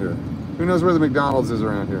around here. Who knows where the McDonald's is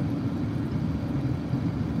around here?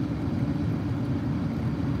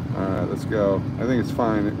 All right, let's go. I think it's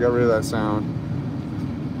fine. It got rid of that sound.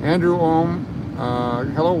 Andrew Ohm.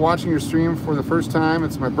 Hello, watching your stream for the first time.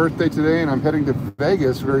 It's my birthday today, and I'm heading to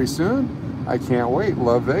Vegas very soon. I can't wait.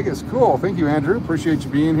 Love Vegas. Cool. Thank you, Andrew. Appreciate you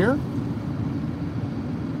being here.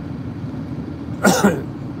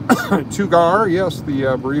 Tugar. Yes,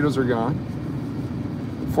 the burritos are gone.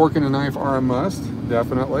 Fork and a knife are a must.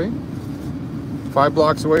 Definitely. 5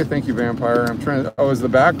 blocks away. Thank you, Vampire. I'm trying to... Oh, is the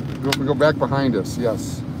back? Go back behind us.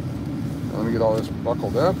 Yes. Let me get all this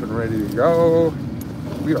buckled up and ready to go.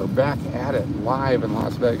 We are back at it live in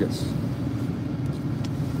Las Vegas.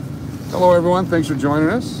 Hello, everyone. Thanks for joining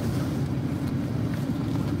us.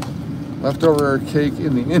 Leftover cake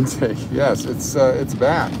in the intake. Yes, it's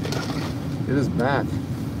back. It is back.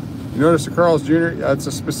 You notice the Carl's Jr. It's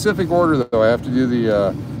a specific order though. I have to do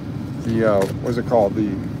the what's it called?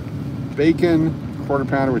 The bacon quarter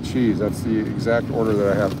pounder with cheese. That's the exact order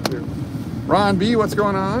that I have to do. Ron B, what's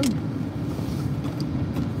going on?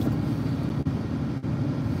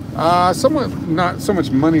 Somewhat not so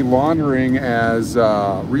much money laundering as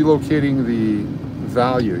relocating the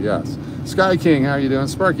value. Yes. Sky King, how you doing?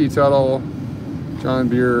 Sparky Tuttle, John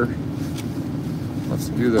Beer. Let's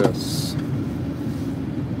do this.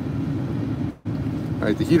 All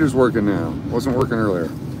right, the heater's working now. Wasn't working earlier.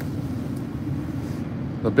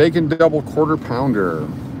 The bacon double quarter pounder.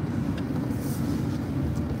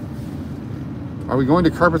 Are we going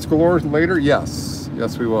to Carpets Galore later? Yes.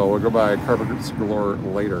 Yes, we will. We'll go by Carpets Galore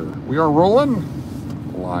later. We are rolling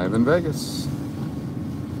live in Vegas.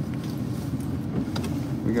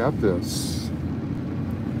 We got this.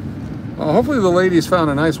 Hopefully the ladies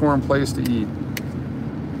found a nice warm place to eat.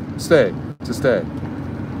 Stay.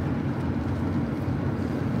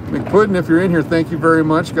 McPuddin, if you're in here, thank you very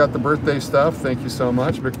much. Got the birthday stuff. Thank you so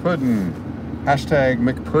much. McPuddin. Hashtag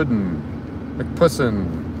McPuddin.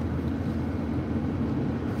 McPussin.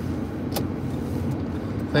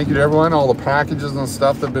 Thank you to everyone. All the packages and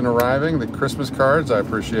stuff that have been arriving. The Christmas cards, I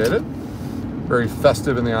appreciate it. Very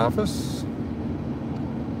festive in the office.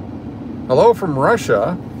 Hello from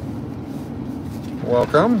Russia.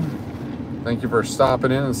 Welcome. Thank you for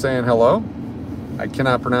stopping in and saying hello. I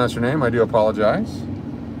cannot pronounce your name. I do apologize.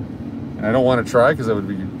 And I don't want to try because it would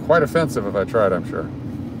be quite offensive if I tried, I'm sure.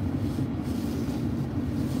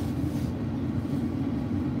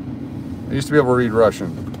 I used to be able to read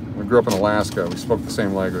Russian. We grew up in Alaska. We spoke the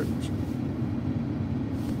same language.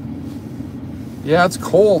 Yeah, it's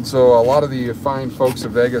cold, so a lot of the fine folks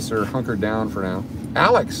of Vegas are hunkered down for now.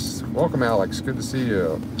 Alex. Welcome, Alex. Good to see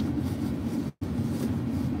you.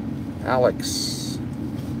 Alex.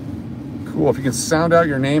 Cool. If you can sound out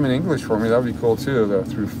your name in English for me, that would be cool too,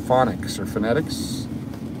 through phonics or phonetics.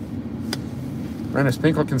 Rennis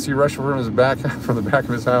Pinkle can see Russia from the back of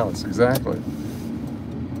his house. Exactly.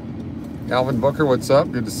 Alvin Booker, what's up?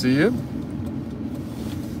 Good to see you.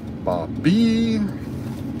 Papi.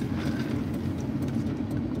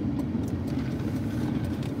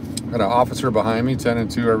 Got an officer behind me. 10 and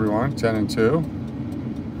 2, everyone. 10 and 2.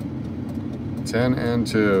 10 and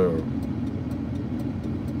 2.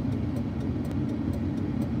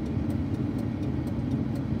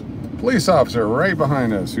 Police officer right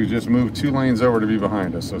behind us who just moved 2 lanes over to be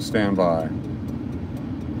behind us, so stand by.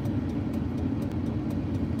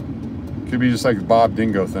 Could be just like a Bob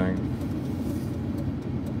Dingo thing.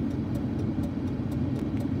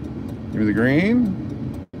 Give me the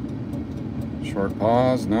green. Short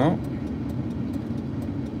pause, no.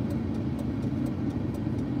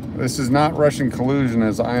 This is not Russian collusion,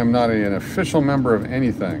 as I am not an official member of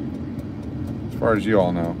anything, as far as you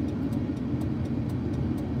all know.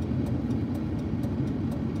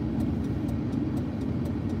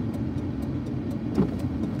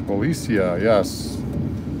 Policia, yes.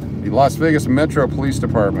 The Las Vegas Metro Police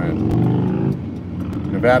Department.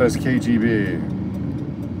 Nevada's KGB.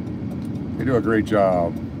 They do a great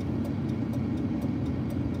job.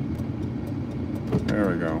 There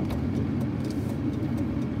we go.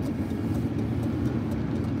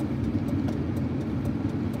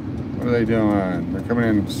 What are they doing? They're coming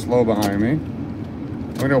in slow behind me.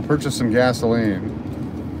 I'm going to go purchase some gasoline.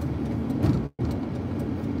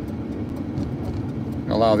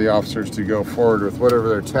 Allow the officers to go forward with whatever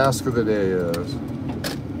their task of the day is.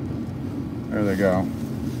 There they go.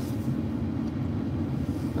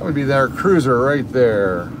 That would be their cruiser right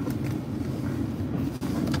there.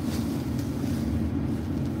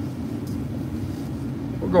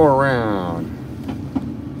 We'll go around.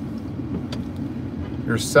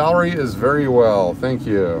 Your salary is very well, thank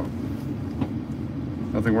you.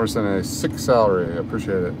 Nothing worse than a sick salary, I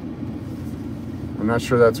appreciate it. I'm not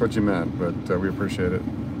sure that's what you meant, but we appreciate it.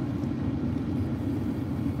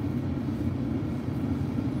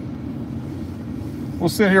 We'll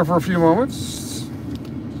sit here for a few moments.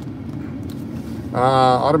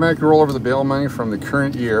 Automatically roll over the bail money from the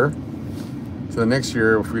current year to the next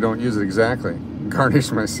year if we don't use it exactly.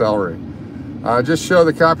 Garnish my salary. Just show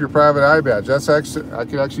the cop your private eye badge. That's actually, I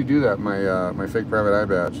could actually do that, my fake private eye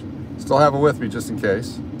badge. Still have it with me just in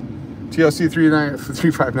case.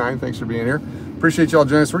 TOC359, thanks for being here. Appreciate y'all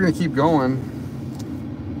joining us. We're gonna keep going.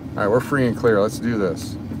 All right, we're free and clear. Let's do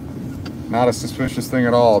this. Not a suspicious thing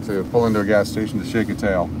at all to pull into a gas station to shake a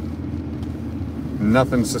tail.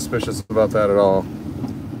 Nothing suspicious about that at all.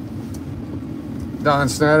 Don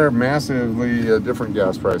Snyder, massively different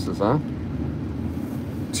gas prices, huh?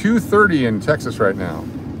 $2.30 in Texas right now.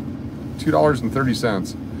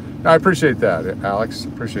 $2.30. I appreciate that, Alex.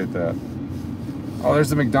 Appreciate that. Oh, there's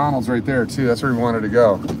the McDonald's right there too. That's where we wanted to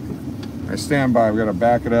go. I stand by. We got to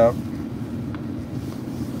back it up.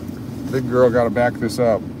 Big girl got to back this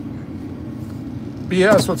up.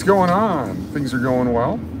 BS, what's going on? Things are going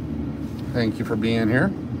well. Thank you for being here.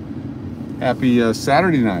 Happy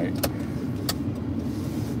Saturday night.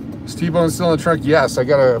 Is T-Bone still in the truck? Yes, I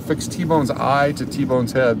gotta fix T-Bone's eye to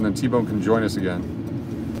T-Bone's head, and then T-Bone can join us again.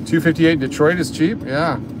 $2.58 in Detroit is cheap?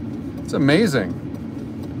 Yeah, it's amazing.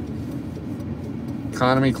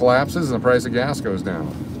 Economy collapses and the price of gas goes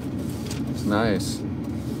down. It's nice.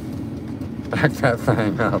 Back that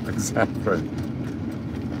thing up, exactly.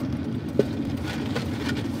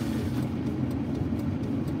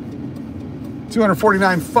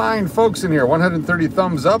 $249 fine folks in here, 130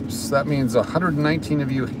 thumbs ups. That means 119 of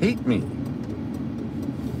you hate me.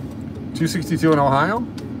 262 in Ohio.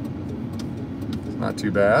 Not too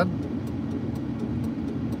bad.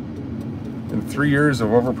 In 3 years of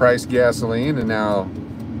overpriced gasoline and now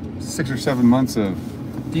 6 or 7 months of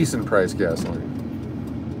decent priced gasoline.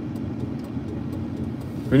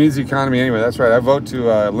 Who needs the economy anyway? That's right. I vote to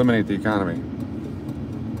eliminate the economy.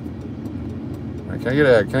 All right,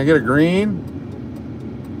 can I get a green?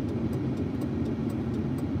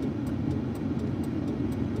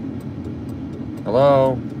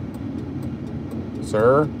 Hello,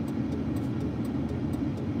 sir?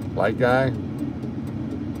 Light guy?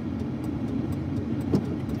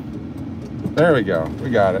 There we go. We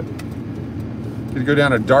got it. Gonna go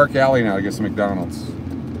down a dark alley now to get some McDonald's.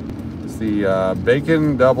 It's the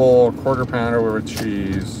bacon double quarter pounder with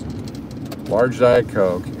cheese, large Diet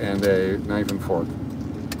Coke, and a knife and fork.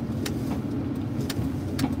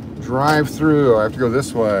 Drive through. I have to go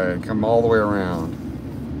this way and come all the way around.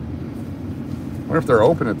 I wonder if they're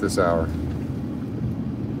open at this hour.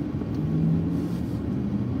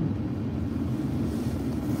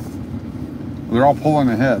 They're all pulling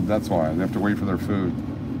ahead, that's why. They have to wait for their food.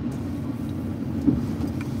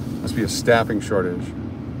 Must be a staffing shortage.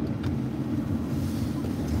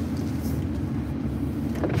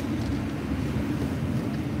 I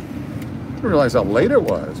didn't realize how late it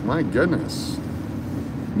was. My goodness.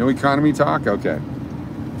 No economy talk? Okay.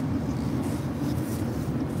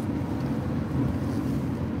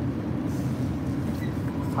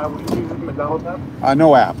 Will you use the McDonald's app?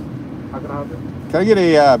 No app. How can I help you? Can I get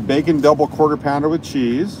a bacon double quarter pounder with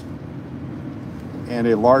cheese and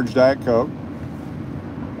a large Diet Coke?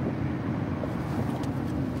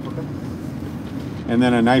 Okay. And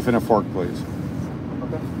then a knife and a fork, please.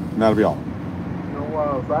 Okay. And that'll be all.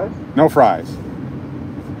 No fries? No fries.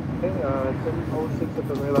 Okay, 10:06 at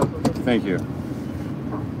the very last one. Thank you.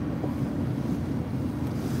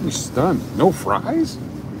 I'm stunned. No fries?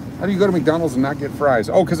 How do you go to McDonald's and not get fries?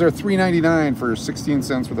 Oh, because they're $3.99 for 16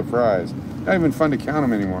 cents worth of fries. Not even fun to count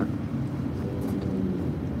them anymore.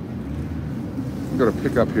 Go to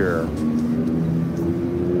pick up here.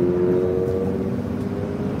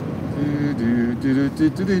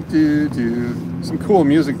 Some cool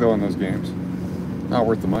music though in those games. Not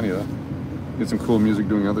worth the money though. Get some cool music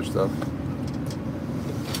doing other stuff.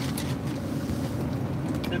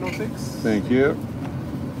 10:06. Thank you.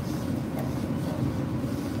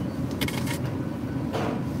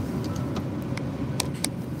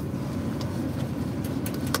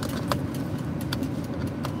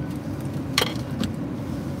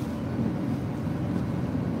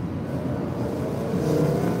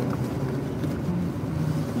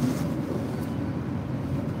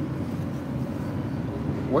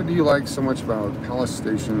 What do you like so much about Palace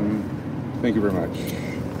Station? Thank you very much.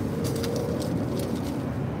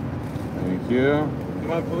 Thank you. You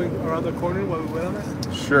mind pulling around the corner while we wait on that?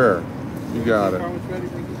 Sure. You got it. Ready,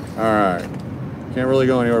 thank you. All right. Can't really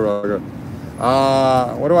go anywhere but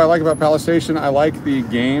I'll go. What do I like about Palace Station? I like the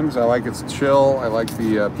games. I like it's chill. I like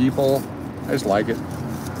the people. I just like it.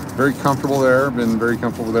 Very comfortable there. Been very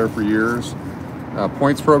comfortable there for years.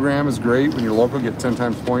 Points program is great. When you're local, get 10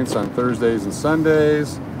 times points on Thursdays and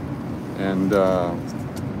Sundays. And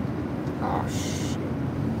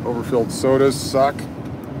overfilled sodas suck.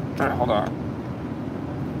 Hold on.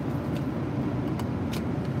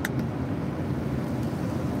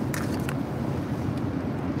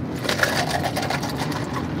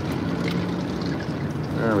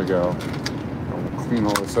 There we go. I'll clean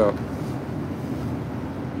all this up.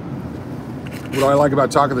 What do I like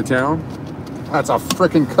about Talk of the Town? That's a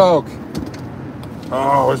frickin' Coke.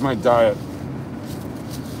 Oh, where's my diet?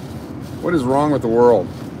 What is wrong with the world?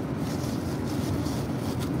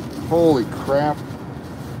 Holy crap.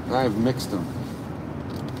 I've mixed them.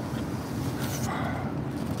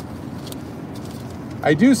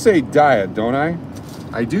 I do say diet, don't I?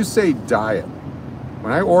 I do say diet.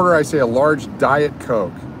 When I order, I say a large Diet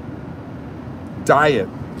Coke. Diet.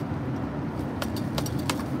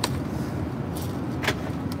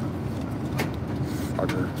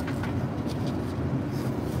 Fucker.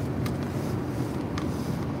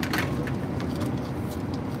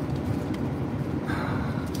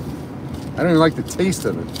 I don't even like the taste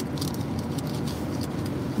of it.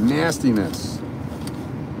 Nastiness.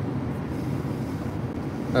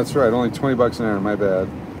 That's right, only 20 bucks an hour, my bad.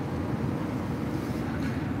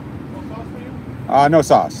 No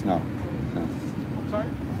sauce, no. I'm sorry?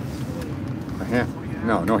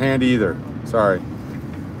 No handy either. Sorry.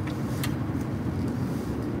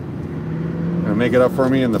 Gonna make it up for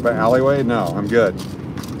me in the alleyway? No, I'm good.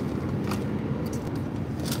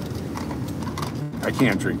 I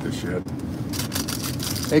can't drink this shit.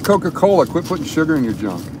 Hey, Coca-Cola, quit putting sugar in your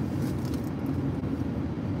junk.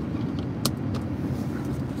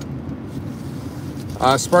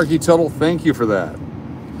 Sparky Tuttle, thank you for that.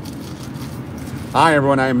 Hi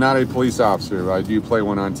everyone, I am not a police officer, but I do play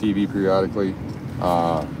one on TV periodically.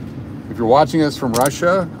 If you're watching us from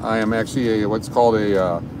Russia, I am actually what's called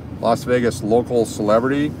a Las Vegas local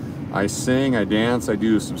celebrity. I sing, I dance, I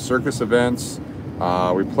do some circus events.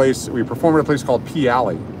 We perform at a place called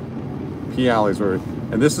P-Alley. P-Alley is where,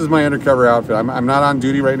 and this is my undercover outfit. I'm not on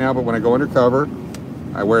duty right now, but when I go undercover,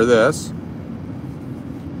 I wear this.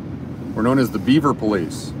 We're known as the Beaver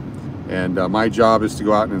Police. And my job is to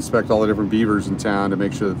go out and inspect all the different beavers in town to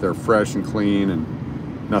make sure that they're fresh and clean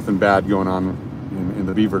and nothing bad going on in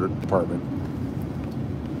the beaver department.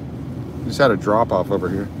 Just had a drop off over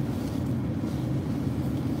here.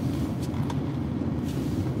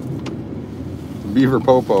 Beaver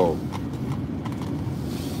Popo.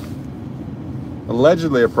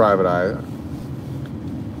 Allegedly a private eye.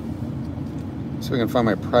 See if I can find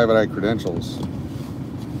my private eye credentials.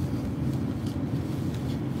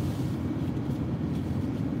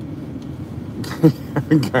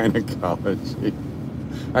 Gynecology.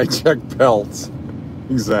 I check pelts.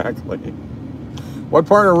 Exactly. What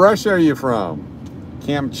part of Russia are you from?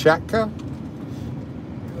 Kamchatka?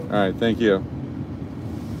 All right, thank you.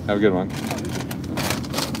 Have a good one.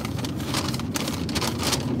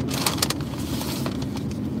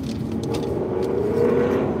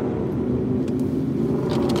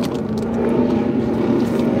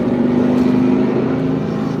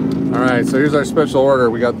 All right, so here's our special order.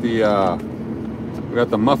 We got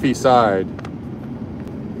the muffy side.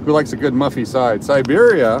 Who likes a good muffy side?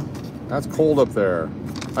 Siberia, that's cold up there.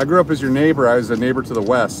 I grew up as your neighbor. I was a neighbor to the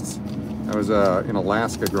west. I was in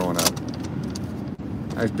Alaska growing up.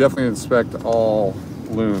 I definitely inspect all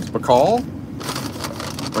loons. Bacall?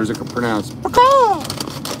 Or is it pronounced Bacall?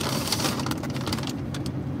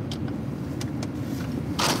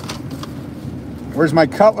 Where's my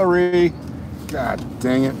cutlery? God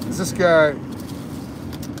dang it. Is this guy?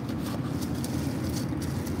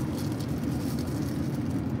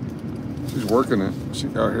 She's working it.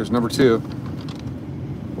 Oh, here's number 2.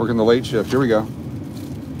 Working the late shift. Here we go.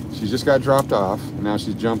 She just got dropped off, and now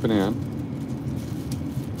she's jumping in.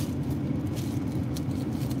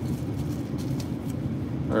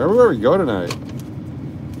 Everywhere we go tonight.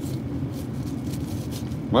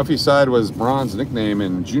 Muffy Side was Braun's nickname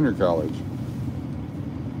in junior college.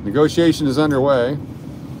 Negotiation is underway.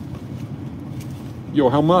 Yo,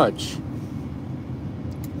 how much?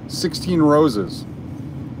 16 roses.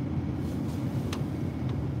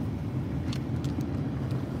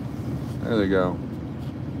 There they go.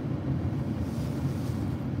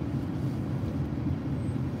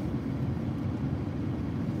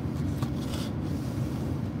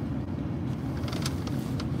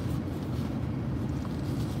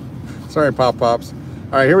 Sorry, Pop Pops.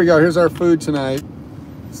 All right, here we go. Here's our food tonight.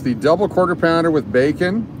 It's the double quarter pounder with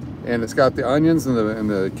bacon, and it's got the onions and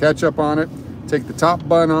the ketchup on it. Take the top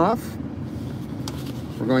bun off.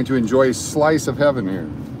 We're going to enjoy a slice of heaven here.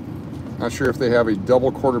 Not sure if they have a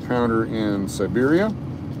double quarter pounder in Siberia.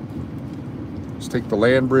 Just take the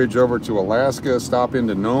land bridge over to Alaska, stop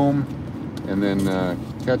into Nome, and then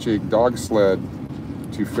catch a dog sled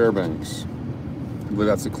to Fairbanks. I believe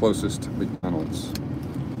that's the closest McDonald's.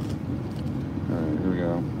 All right, here we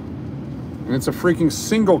go. And it's a freaking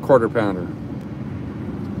single quarter pounder.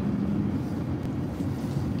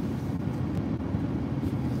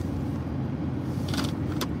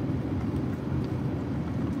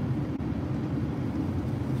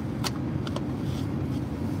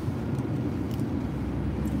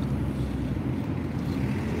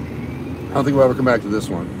 I don't think we'll ever come back to this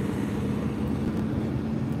one.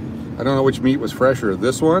 I don't know which meat was fresher,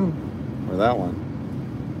 this one or that one.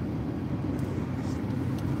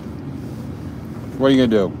 What are you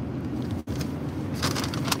gonna do?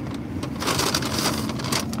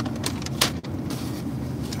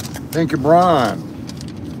 Thank you, Braun.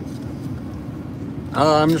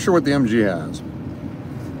 I'm not sure what the MG has.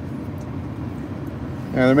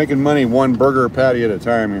 Yeah, they're making money one burger patty at a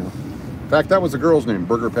time here. In fact, that was the girl's name,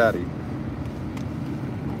 Burger Patty.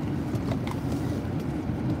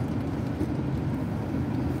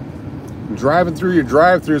 I'm driving through your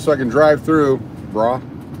drive-through so I can drive through, brah.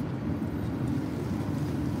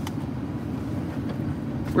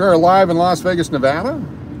 We are live in Las Vegas, Nevada.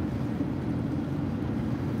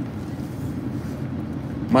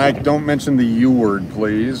 Mike, don't mention the U word,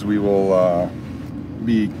 please. We will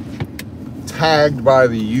be tagged by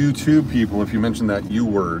the YouTube people if you mention that U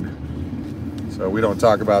word. So we don't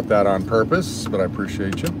talk about that on purpose, but I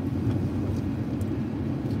appreciate you.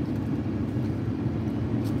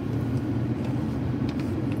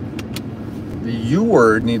 The U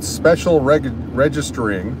word needs special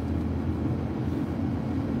registering.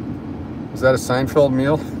 Is that a Seinfeld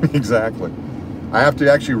meal? Exactly. I have to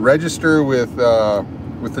actually register with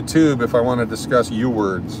the tube if I want to discuss U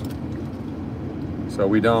words. So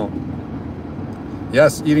we don't.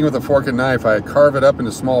 Yes, eating with a fork and knife. I carve it up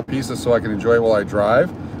into small pieces so I can enjoy it while I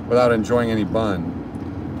drive without enjoying any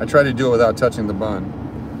bun. I try to do it without touching the bun.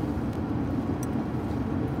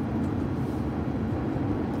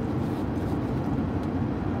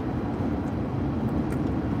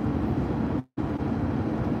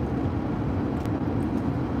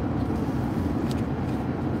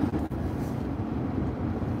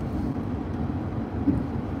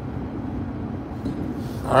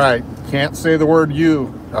 All right, can't say the word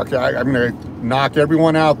you. Okay, I'm gonna knock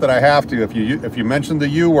everyone out that I have to. If you mention the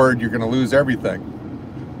U word, you're gonna lose everything.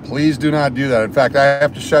 Please do not do that. In fact, I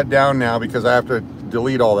have to shut down now because I have to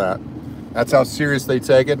delete all that. That's how serious they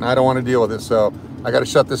take it, and I don't want to deal with it, so I gotta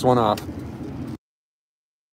shut this one off.